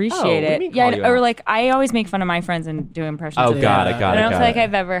appreciate what do it. you mean call you or out? like I always make fun of my friends and do impressions. Oh, of got them. it, got I it, don't got feel like it.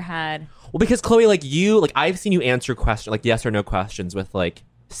 I've ever had. Well, because Chloe, like I've seen you answer questions, like yes or no questions with like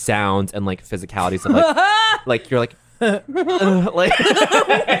sounds and like physicalities of like, like you're like, like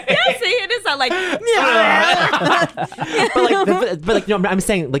Yeah, see, it is not like. but like no, I'm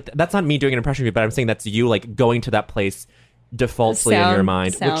saying like that's not me doing an impression of you, but I'm saying that's you like going to that place defaultly in your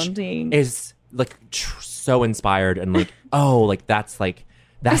mind, sounding. which is like so inspired and like like that's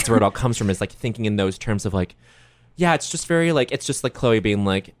where it all comes from, is like thinking in those terms of like. Yeah, it's just very like it's just like Chloe being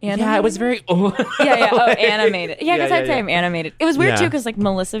like, yeah, it was very animated. Yeah, because I'd say yeah. I'm animated. It was weird Yeah. too because like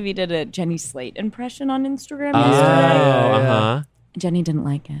Melissa V did a Jenny Slate impression on Instagram Oh, yesterday. Jenny didn't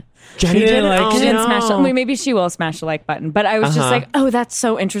like it. Jenny didn't like She it. didn't smash. Maybe she will smash the like button, but I was just like, oh, that's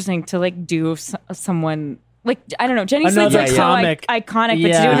so interesting to like do someone. Like, I don't know, Jenny Slate's Another like comic. so iconic, but to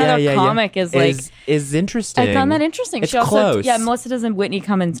Yeah. do another Yeah. comic is like is interesting. I found that interesting. It's She also, close. Melissa does and Whitney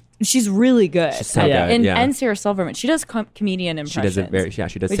Cummings. She's really good. She's so good, And Sarah Silverman. She does comedian She impressions. does it very. Yeah,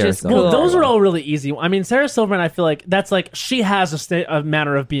 she does. Which Sarah is Silverman. cool. Well, those are all really easy. I mean, Sarah Silverman, I feel like that's like she has a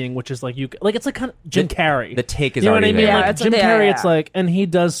manner of being, which is like like it's like kind of Jim Carrey. The take is You know what I already mean? there. Yeah, Like it's- Jim yeah, Carrey, yeah. it's like, and he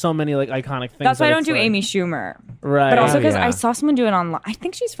does so many like iconic things. That's why I that don't it's do like- Amy Schumer. Right. But also because yeah. I saw someone do it online. I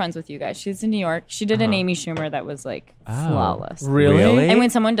think she's friends with you guys. She's in New York. She did an Amy Schumer that was like flawless. Really? And when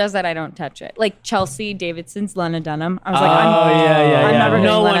someone does that, I don't touch it. Like Chelsea Davidson's Lena Dunham. I was like, I'm never doing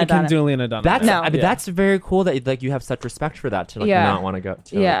No Lena one can Dunham. do Lena Dunham. That's No. I mean, that's very cool that like you have such respect for that to like Yeah. not want to go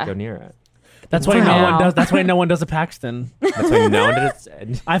Yeah. go near it. That's why no Wow. one does. That's why no one does a Paxton. That's why no one did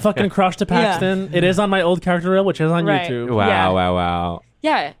it. I fucking crushed a Paxton. It is on my old character reel, which is on Right. YouTube. Wow, Yeah. wow.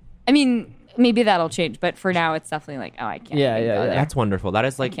 Yeah. I mean, maybe that'll change, but for now, it's definitely like, oh, I can't. Yeah, even yeah, go yeah. there. That's wonderful. That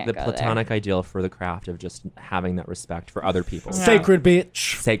is like can't the go there. platonic ideal for the craft of just having that respect for other people. Sacred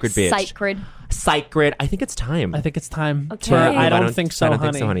bitch. Sacred bitch. Sacred. I think it's time. I think it's time. Okay. For I don't think so, I don't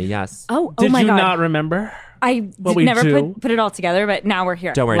honey. think so, honey. Yes. Oh Did my you God. not remember? I What did we never do? put it all together, but now we're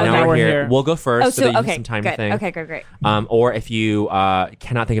here. Don't worry. Okay. Now we're we're here. here. We'll go first Oh, so that you okay, have some time good. to think. Okay, great. Or if you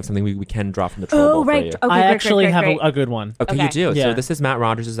cannot think of something, we can draw from the troll Oh, bowl for right. you. Okay, I great, actually great, have great. a good one. Okay, Okay. you do. Yeah. So this is Matt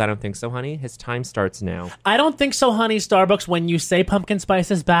Rogers' I Don't Think So, Honey. His time starts now. I don't think so, honey. Starbucks, when you say pumpkin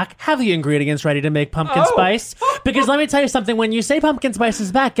spice is back, have the ingredients ready to make pumpkin spice. Because let me tell you something. When you say pumpkin spice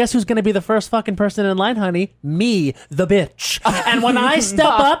is back, guess who's going to be the first fucking person in line, honey? Me, the bitch. And when I step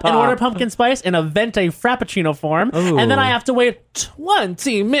up and order pumpkin spice in a venti frappuccino form, and then I have to wait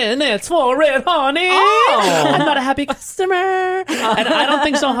 20 minutes for it, honey. I'm not a happy customer. And I don't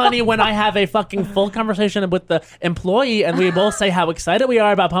think so, honey, when I have a fucking full conversation with the employee and we both say how excited we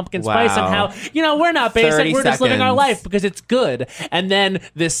are about pumpkin spice and Wow. how, we're not basic, 30 we're just living our seconds. life because it's good. And then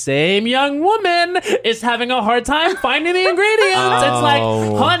this same young woman is having a hard time finding the ingredients. It's like,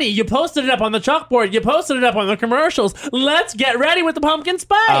 honey, you posted it up on the chalkboard. You posted it up on the commercials. Let's get ready with the pumpkin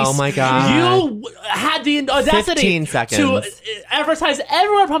spice. Oh, my God. You had the audacity 15 seconds. to advertise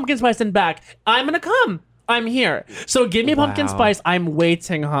everywhere pumpkin spice and back. I'm going to come. I'm here. So give me pumpkin Wow. spice. I'm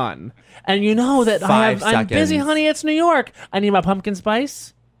waiting, hon. And you know that 5 I'm busy, seconds. honey. It's New York. I need my pumpkin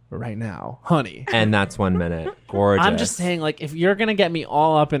spice right now, honey. And that's 1 minute. Gorgeous. I'm just saying, like, if you're gonna get me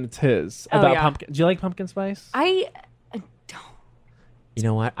all up in tiz Oh, about yeah. pumpkin, do you like pumpkin spice? I You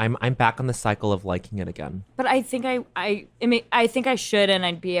know what? I'm back on the cycle of liking it again. But I think I think I should, and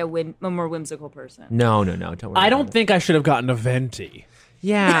I'd be a more whimsical person. No. Don't worry. I don't about it. think I should have gotten a venti,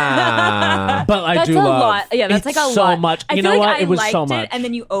 Yeah. but I That's do a love. lot. Yeah, that's It's like a so lot. much. I You feel know like what? I It was liked so much. and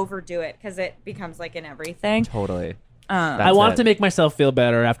then you overdo it because it becomes like in everything. Totally. I wanted to make myself feel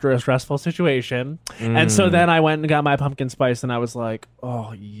better after a stressful situation. And so then I went and got my pumpkin spice and I was like,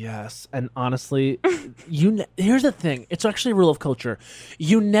 oh, yes. And honestly, here's the thing. It's actually a rule of culture.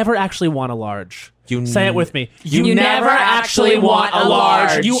 You never actually want a large. Say it with me. You never actually want a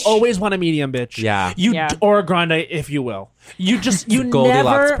large. You always want a medium, bitch. Yeah. Or a grande, if you will. You Goldilocks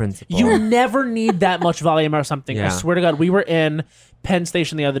never, principle. you never need that much volume or something. I Yeah. swear to God, we were in Penn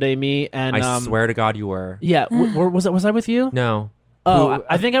Station the other day, me and I swear to God you were. yeah, was I with you? No. Oh,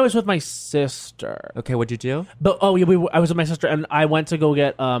 I think I was with my sister. Okay, what'd you do? But I was with my sister and I went to go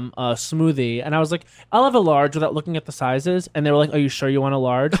get a smoothie and I was like, I'll have a large without looking at the sizes. And they were like, are you sure you want a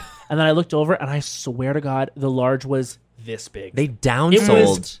large? And then I looked over and I swear to God, the large was this big. They It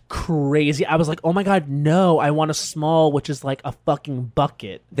downsold. was crazy. I was like, oh my God, no, I want a small, which is like a fucking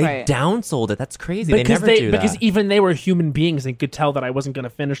bucket. They Right. downsold it. That's crazy. They never do that. Because even they were human beings and could tell that I wasn't going to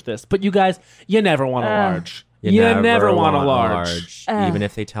finish this. But you guys, you never want a large. You never want a large. Even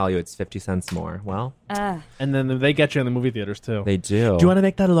if they tell you it's 50 cents more. Well, And then they get you in the movie theaters too. they do. Do you want to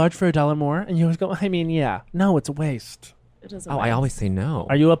make that a large for $1 more? And you always go, I mean, yeah. No, it's a waste. It is Oh, I always say no.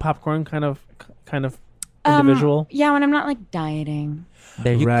 Are you a popcorn kind of individual? Yeah, when I'm not like dieting.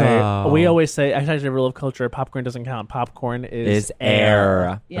 There you go. We always say, actually, a rule of culture, popcorn doesn't count. Popcorn is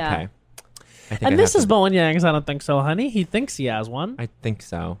air. Yeah. Okay. I think And I this have is to- Bowen Yang's I Don't Think So, Honey. He thinks he has one. I think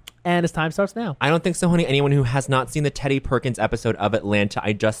so. And his time starts now. I don't think so, honey. Anyone who has not seen the Teddy Perkins episode of Atlanta,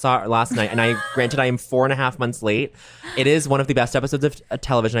 I just saw it last night, and granted, I am 4.5 months late. It is one of the best episodes of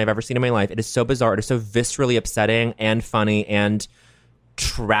television I've ever seen in my life. It is so bizarre. It is so viscerally upsetting and funny and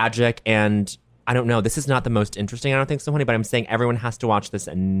tragic, and I don't know. This is not the most interesting, I don't think so, honey, but I'm saying everyone has to watch this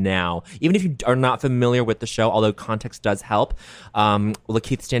now. Even if you are not familiar with the show, although context does help.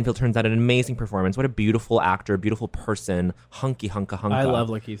 Lakeith Stanfield turns out an amazing performance. What a beautiful actor, beautiful person. Hunka. I love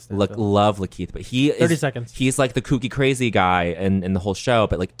Lakeith Stanfield. Love Lakeith, but he is 30 seconds. He's like the kooky crazy guy in the whole show,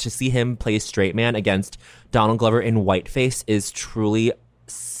 but like to see him play straight man against Donald Glover in Whiteface is truly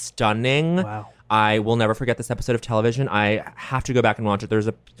stunning. Wow. I will never forget this episode of television. I have to go back and watch it. There's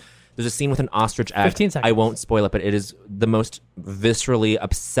a scene with an ostrich egg. 15 seconds. I won't spoil it, but it is the most viscerally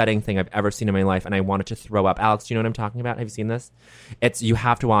upsetting thing I've ever seen in my life, and I wanted to throw up. Alex, do you know what I'm talking about? Have you seen this? You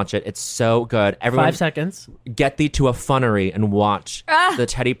have to watch it. It's so good. Everyone, 5 seconds. get thee to a funnery and watch the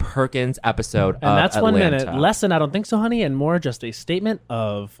Teddy Perkins episode And that's of 1 Atlanta. minute. Less than I Don't Think So, Honey, and more just a statement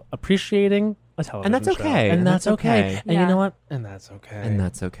of appreciating a television And that's show. okay. And And that's that's okay. okay. And you know what? And that's okay. And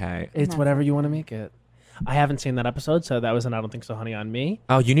that's okay. It's whatever you want to make it. I haven't seen that episode, so that was an I Don't Think So, Honey on me.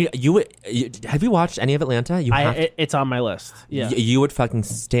 Oh, have you watched any of Atlanta? You have to, It's on my list. Yeah. you would fucking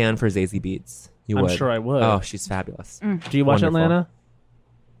stand for Zazie Beetz. You I'm would. sure I would. Oh, she's fabulous. Do you watch Wonderful. Atlanta?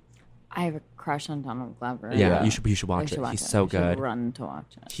 I have a crush on Donald Glover. Yeah, you should I watch should it. watch He's it. so I should good. Run to watch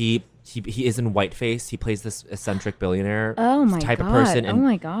it. He is in Whiteface. He plays this eccentric billionaire Oh my type god. of person, Oh and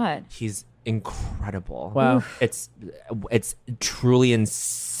my god. he's incredible. Wow. It's truly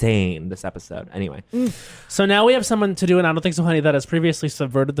insane, this episode. Anyway, So now we have someone to do an I Don't Think So, Honey that has previously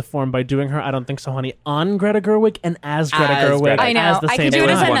subverted the form by doing her I Don't Think So, Honey on Greta Gerwig and as Greta As Gerwig. Greta. I know. As the I same could do it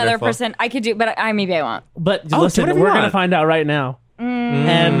as person. another Wonderful. person. I could do, but maybe I won't. But do listen, whatever we're you going to want. find out right now.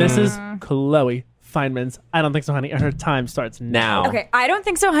 And this is Chloe Feynman's I Don't Think So, Honey, and her time starts now. now. Okay, I don't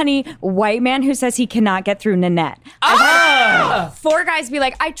think so, honey. White man who says he cannot get through Nanette. I've had 4 guys be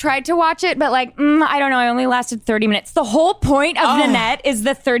like, I tried to watch it, but like, I don't know. I only lasted 30 minutes. The whole point of Nanette is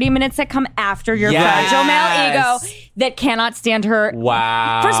the 30 minutes that come after your Yes. fragile male ego that cannot stand her.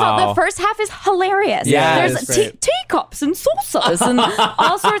 Wow. First of all, the first half is hilarious. Yeah, There's it's great. teacups and saucers and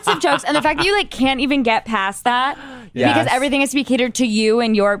all sorts of jokes. And the fact that you like can't even get past that Yes. because everything has to be catered to you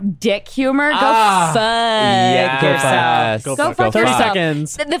and your dick humor. Go fuck yes. yourself. Go Go fuck fuck 30 yourself.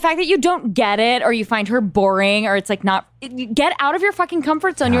 seconds. The fact that you don't get it or you find her boring or it's like not get out of your fucking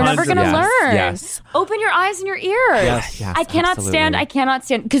comfort zone. You're never gonna Yes, learn. yes. Open your eyes and your ears. Yes, I cannot absolutely.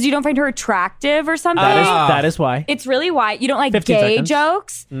 stand because you don't find her attractive or something. That is why. It's really why you don't like 15 gay seconds.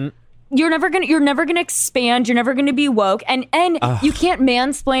 jokes. You're never gonna expand. You're never gonna be woke, and you can't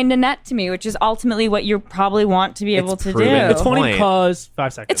mansplain Nanette to me, which is ultimately what you probably want to be able to do. proven. It's funny Point. because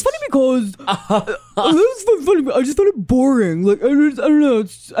 5 seconds. It's funny because it's funny. I just found it boring. Like I don't know.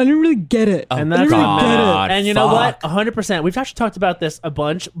 I didn't really get it. And I that's didn't on really get it. God. And you know what? Fuck. 100%. We've actually talked about this a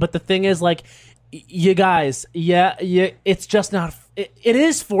bunch, but the thing is, like, you guys, it's just not. It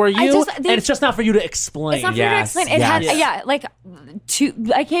is for you, and it's just not for you to explain. It's not for you to Yes, explain. It had, yes. like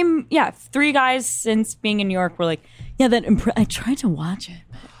 3 guys since being in New York were like, yeah, I tried to watch it,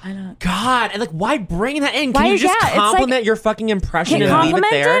 but I don't. God, and like, why bring that in? Why- Can you just yeah, it's like- compliment your fucking impression Can and leave it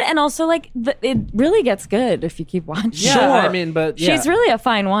compliment there? it, and also like it really gets good if you keep watching. Yeah, Sure. I mean, but yeah. She's really a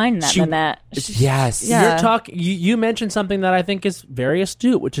fine wine, that She- Nanette. Yes. Yeah. You mentioned something that I think is very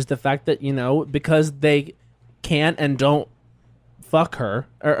astute, which is the fact that, because they can't and don't fuck her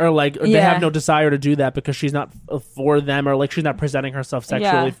or they Yeah. have no desire to do that because she's not for them, or like she's not presenting herself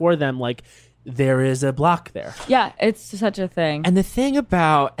sexually Yeah. for them, like there is a block there. Yeah, it's such a thing. And the thing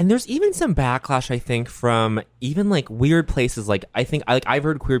about, and there's even some backlash, I think, from even like weird places. Like, I think, I've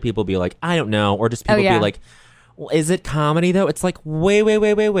heard queer people be like, I don't know, or just people yeah. be like, well, is it comedy though? It's like,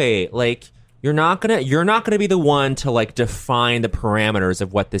 wait. Like, you're not gonna be the one to like define the parameters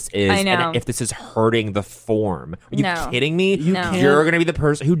of what this is, I know. and if this is hurting the form. Are you No. kidding me? No. You're gonna be the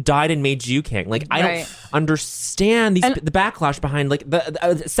person who died and made you king. Like, I Right. understand the backlash behind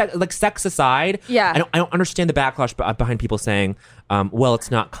like sex aside. Yeah. I don't understand the backlash behind people saying, well, it's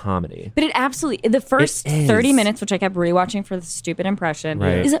not comedy. But it absolutely, the first It is. 30 minutes, which I kept rewatching for the stupid impression,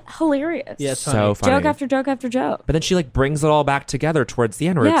 Right. is hilarious. Yeah, it's So funny. Joke after joke after joke. But then she like brings it all back together towards the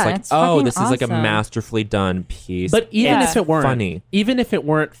end, where Yeah, it's like, it's oh, fucking this is like a awesome. masterfully done piece. But even Yeah. if it weren't funny. even if it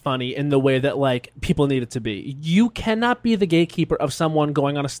weren't funny in the way that like people need it to be, you cannot be the gatekeeper of someone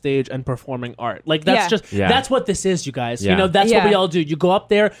going on a stage and performing art. Like that's Yeah. just Yeah. that's what this is, you guys. Yeah. You know, that's what Yeah. we all do. You go up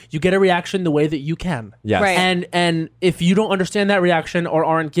there, you get a reaction the way that you can. Yes. Right. And if you don't understand that reaction or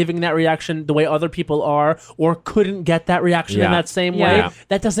aren't giving that reaction the way other people are or couldn't get that reaction in Yeah. that same Yeah. way, Yeah.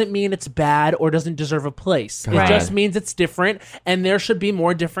 that doesn't mean it's bad or doesn't deserve a place. Right. It just means it's different and there should be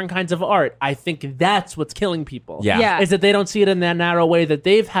more different kinds of art. I think that's what's killing people. Yeah. Yeah. Is that they don't see it in that narrow way that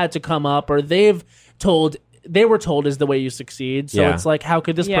they've had to come up or they were told is the way you succeed. So Yeah. it's like, how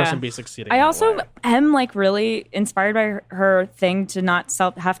could this Yeah. person be succeeding? I that also way? am like really inspired by her thing to not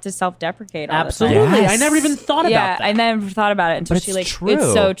have to self-deprecate all Absolutely. the time. Yes. I never even thought Yeah, about that. I never thought about it until But she it's like. true.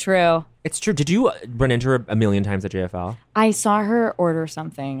 It's so true. It's true. Did you run into her a million times at JFL? I saw her order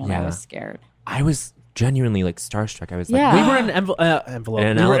something and Yeah. I was scared. I was genuinely like starstruck. I was like, Yeah. We were in an envelope. In an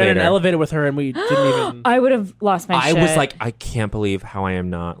we were in an elevator. elevator with her and we didn't even... I would have lost my I shit. was like, I can't believe how I am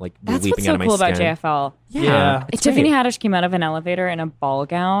not like that's leaping what's so out of my cool skin. about JFL. Yeah. it's Tiffany great. Haddish came out of an elevator in a ball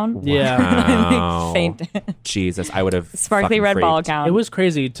gown. Yeah. Wow. Fainted. Jesus, I would have Sparkly fucking red ball freaked. gown. It was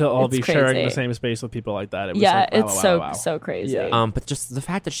crazy to all It's be sharing crazy. the same space with people like that. It was Yeah, like, wow, it's wow, so wow. crazy. Yeah. But just the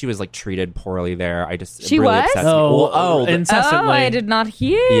fact that she was like treated poorly there, I just She really was? upsets me. Oh, Well, the- incessantly. Oh, I did not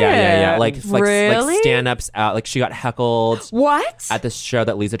hear. yeah. Like really? stand-ups out. Like she got heckled What? at this show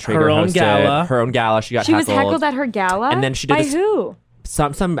that Lisa Traeger Her own hosted. gala. Her own gala. She got She was heckled. heckled at her gala, And then she did by this- who?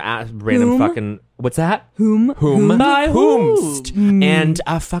 some random Whom? fucking what's that? Whom? By Whomst. And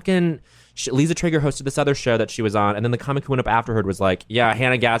Lisa Traeger hosted this other show that she was on, and then the comic who went up after her was like, "Yeah,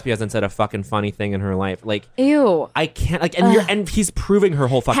 Hannah Gadsby hasn't said a fucking funny thing in her life." Like, Ew. I can't like, and he's proving her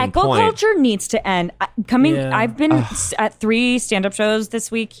whole fucking Heckle point. culture needs to end. Yeah. I've been at 3 stand-up shows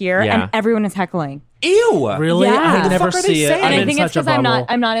this week here, Yeah. and everyone is heckling. Ew. Really? Yeah. I What the never fuck are they see it. saying? I'm And I in think it's such a because bubble.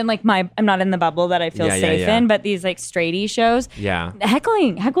 I'm not in like I'm not in the bubble that I feel Yeah, yeah, safe yeah. in. But these like straighty shows, Yeah.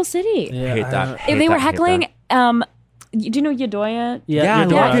 Heckle City. Yeah, I hate I that. don't- Hate They were that, hate heckling. that. Do you know Yodoya? Yeah, I you're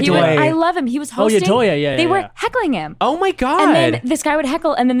love right. he Yodoya. was, I love him. He was hosting. Yodoya, yeah, They yeah, were yeah. heckling him. Oh my god. And then this guy would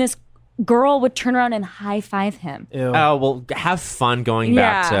heckle, and then this girl would turn around and high five him. Ew. Oh well, have fun going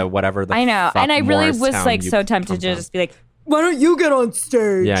back Yeah. to whatever the I know, fuck and I really was Morristown like you so come tempted to from. just be like, Why don't you get on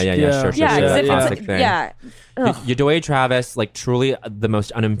stage? Yeah, Yeah. sure, yeah, sure, because the it feels classic like, thing. yeah. Ugh. Yodoya Travis, like truly the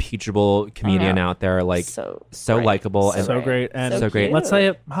most unimpeachable comedian know. out there, like So so likable and so great. And So great. Let's say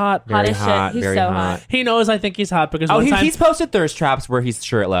it hot. Hot very as shit. hot, He's very so hot. hot. He knows I think he's hot because Oh, one time, he's posted thirst traps where he's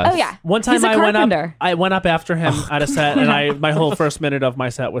shirtless. Oh yeah. one time He's a I went carpenter. up after him at a set and my whole first minute of my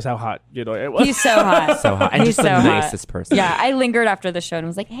set was how hot it was. He's so hot. So hot. And He's just the so hot. nicest person. Yeah, I lingered after the show and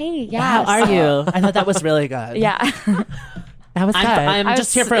was like, "Hey, yeah, How are you? I thought that was really good. Yeah, That was I'm I just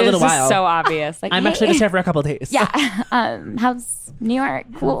was- here for a it little was just while. So obvious. Like, I'm hey. actually just here for a couple of days. Yeah. How's New York?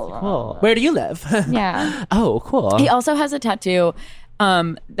 Cool. Where do you live? Yeah. Oh, cool. He also has a tattoo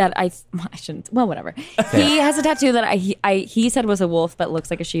that I shouldn't. Well, whatever. He has a tattoo that he said was a wolf, but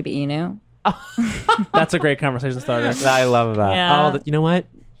looks like a Shiba Inu. That's a great conversation starter. I love that. Yeah. Oh, you know what?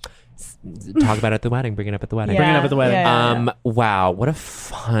 Talk about it at the wedding. Bring it up at the wedding. Bring it up at the wedding. Yeah. Wow, what a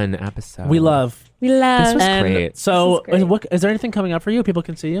fun episode. We love. We love. This was And great. so, This is great. is there anything coming up for you? People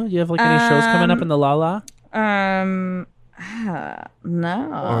can see you. You have like any shows coming up in the La? No.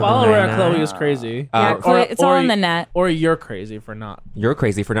 Follow her at Chloe is crazy. Yeah, Chloe, it's all on the net. Or you're crazy for not. You're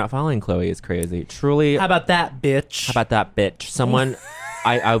crazy for not following Chloe is crazy. Truly. How about that, bitch? How about that bitch? Someone,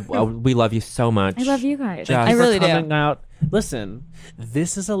 we love you so much. I love you guys. Just- I really for do. coming out. Listen,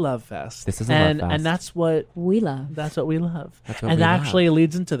 this is a love fest. This is a love fest. And that's what We love. we love. That's what and we that love. actually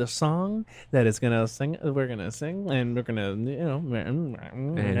leads into the song that is gonna sing. We're gonna sing, and we're gonna, we're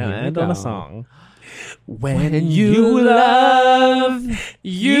gonna here we end on go. a song. When you love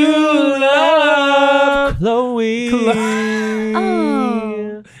Chloe.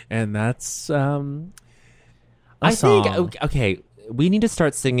 Oh. And that's I song. think okay, we need to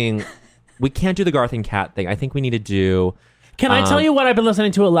start singing. We can't do the Garth and Kat thing. I think we need to do Can I tell you what I've been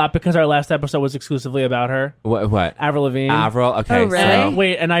listening to a lot because our last episode was exclusively about her? what? Avril Lavigne. Avril. Okay, Oh, really? so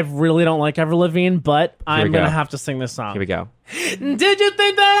Wait, and I really don't like Avril Lavigne, but I'm we gonna go. have to sing this song. here we go. Did you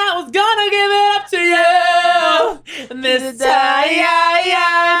think that I was gonna give it up to you this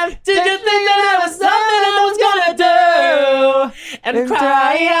time? Did you think that I was something I was gonna do and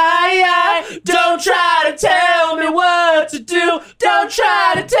cry? Don't try to tell me what to do. Don't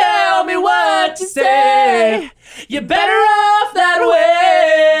try to tell me what to say. You're better off that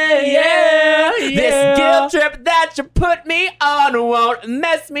way, yeah. This guilt trip that you put me on won't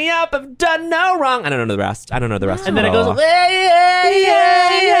mess me up. I've done no wrong. I don't know the rest. And then it goes, yeah.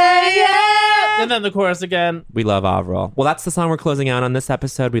 And then the chorus again. We love Avril. Well, that's the song we're closing out on this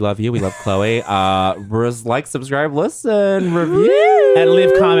episode. We love you. We love Chloe. Like, subscribe, listen, review. And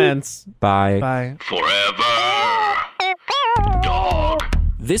leave comments. Bye. Bye. Forever Dog.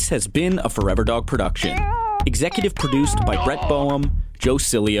 This has been a Forever Dog production. Executive produced by Brett Boehm, Joe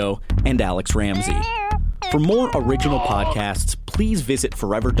Cilio, and Alex Ramsey. For more original podcasts, please visit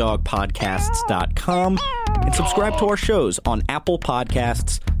foreverdogpodcasts.com and subscribe to our shows on Apple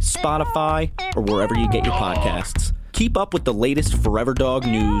Podcasts, Spotify, or wherever you get your podcasts. Keep up with the latest Forever Dog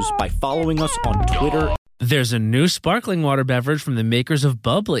news by following us on Twitter. There's a new sparkling water beverage from the makers of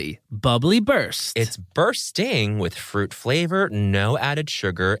Bubbly, Bubbly Burst. It's bursting with fruit flavor, no added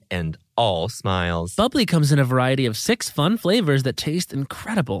sugar, and all smiles. Bubbly comes in a variety of 6 fun flavors that taste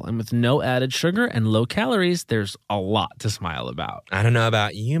incredible. And with no added sugar and low calories, there's a lot to smile about. I don't know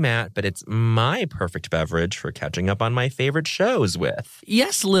about you, Matt, but it's my perfect beverage for catching up on my favorite shows with.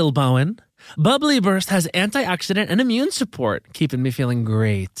 Yes, Lil Bowen. Bubbly Burst has antioxidant and immune support, keeping me feeling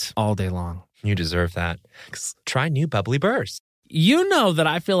great all day long. You deserve that. Try new Bubbly Burst. You know that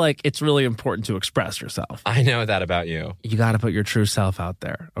I feel like it's really important to express yourself. I know that about you. You got to put your true self out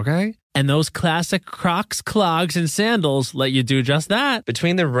there, okay? And those classic Crocs, clogs, and sandals let you do just that.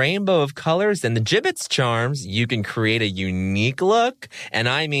 Between the rainbow of colors and the Jibbitz charms, you can create a unique look. And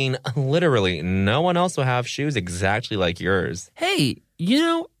I mean, literally, no one else will have shoes exactly like yours. Hey, you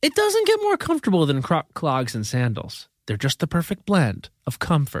know, it doesn't get more comfortable than Croc clogs and sandals. They're just the perfect blend of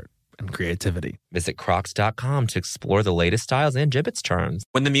comfort and creativity. Visit Crocs.com to explore the latest styles and Jibbitz charms.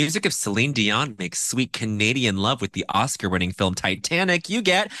 When the music of Celine Dion makes sweet Canadian love with the Oscar-winning film Titanic, you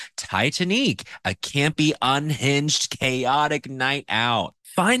get Titanic, a campy, unhinged, chaotic night out.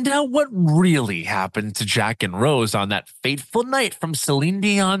 Find out what really happened to Jack and Rose on that fateful night from Celine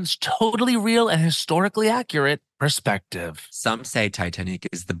Dion's totally real and historically accurate perspective. Some say Titanic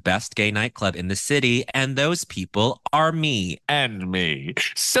is the best gay nightclub in the city, and those people are me. And me.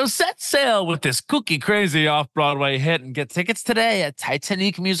 So set sail with this kooky crazy off-Broadway hit and get tickets today at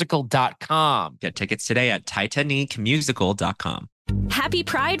TitanicMusical.com. Get tickets today at TitanicMusical.com. Happy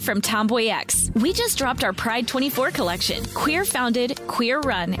Pride from Tomboy X. We just dropped our Pride 24 collection. Queer founded, queer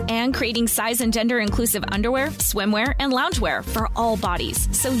run, and creating size and gender inclusive underwear, swimwear, and loungewear for all bodies,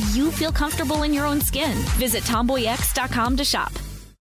 so you feel comfortable in your own skin. Visit tomboyx.com to shop.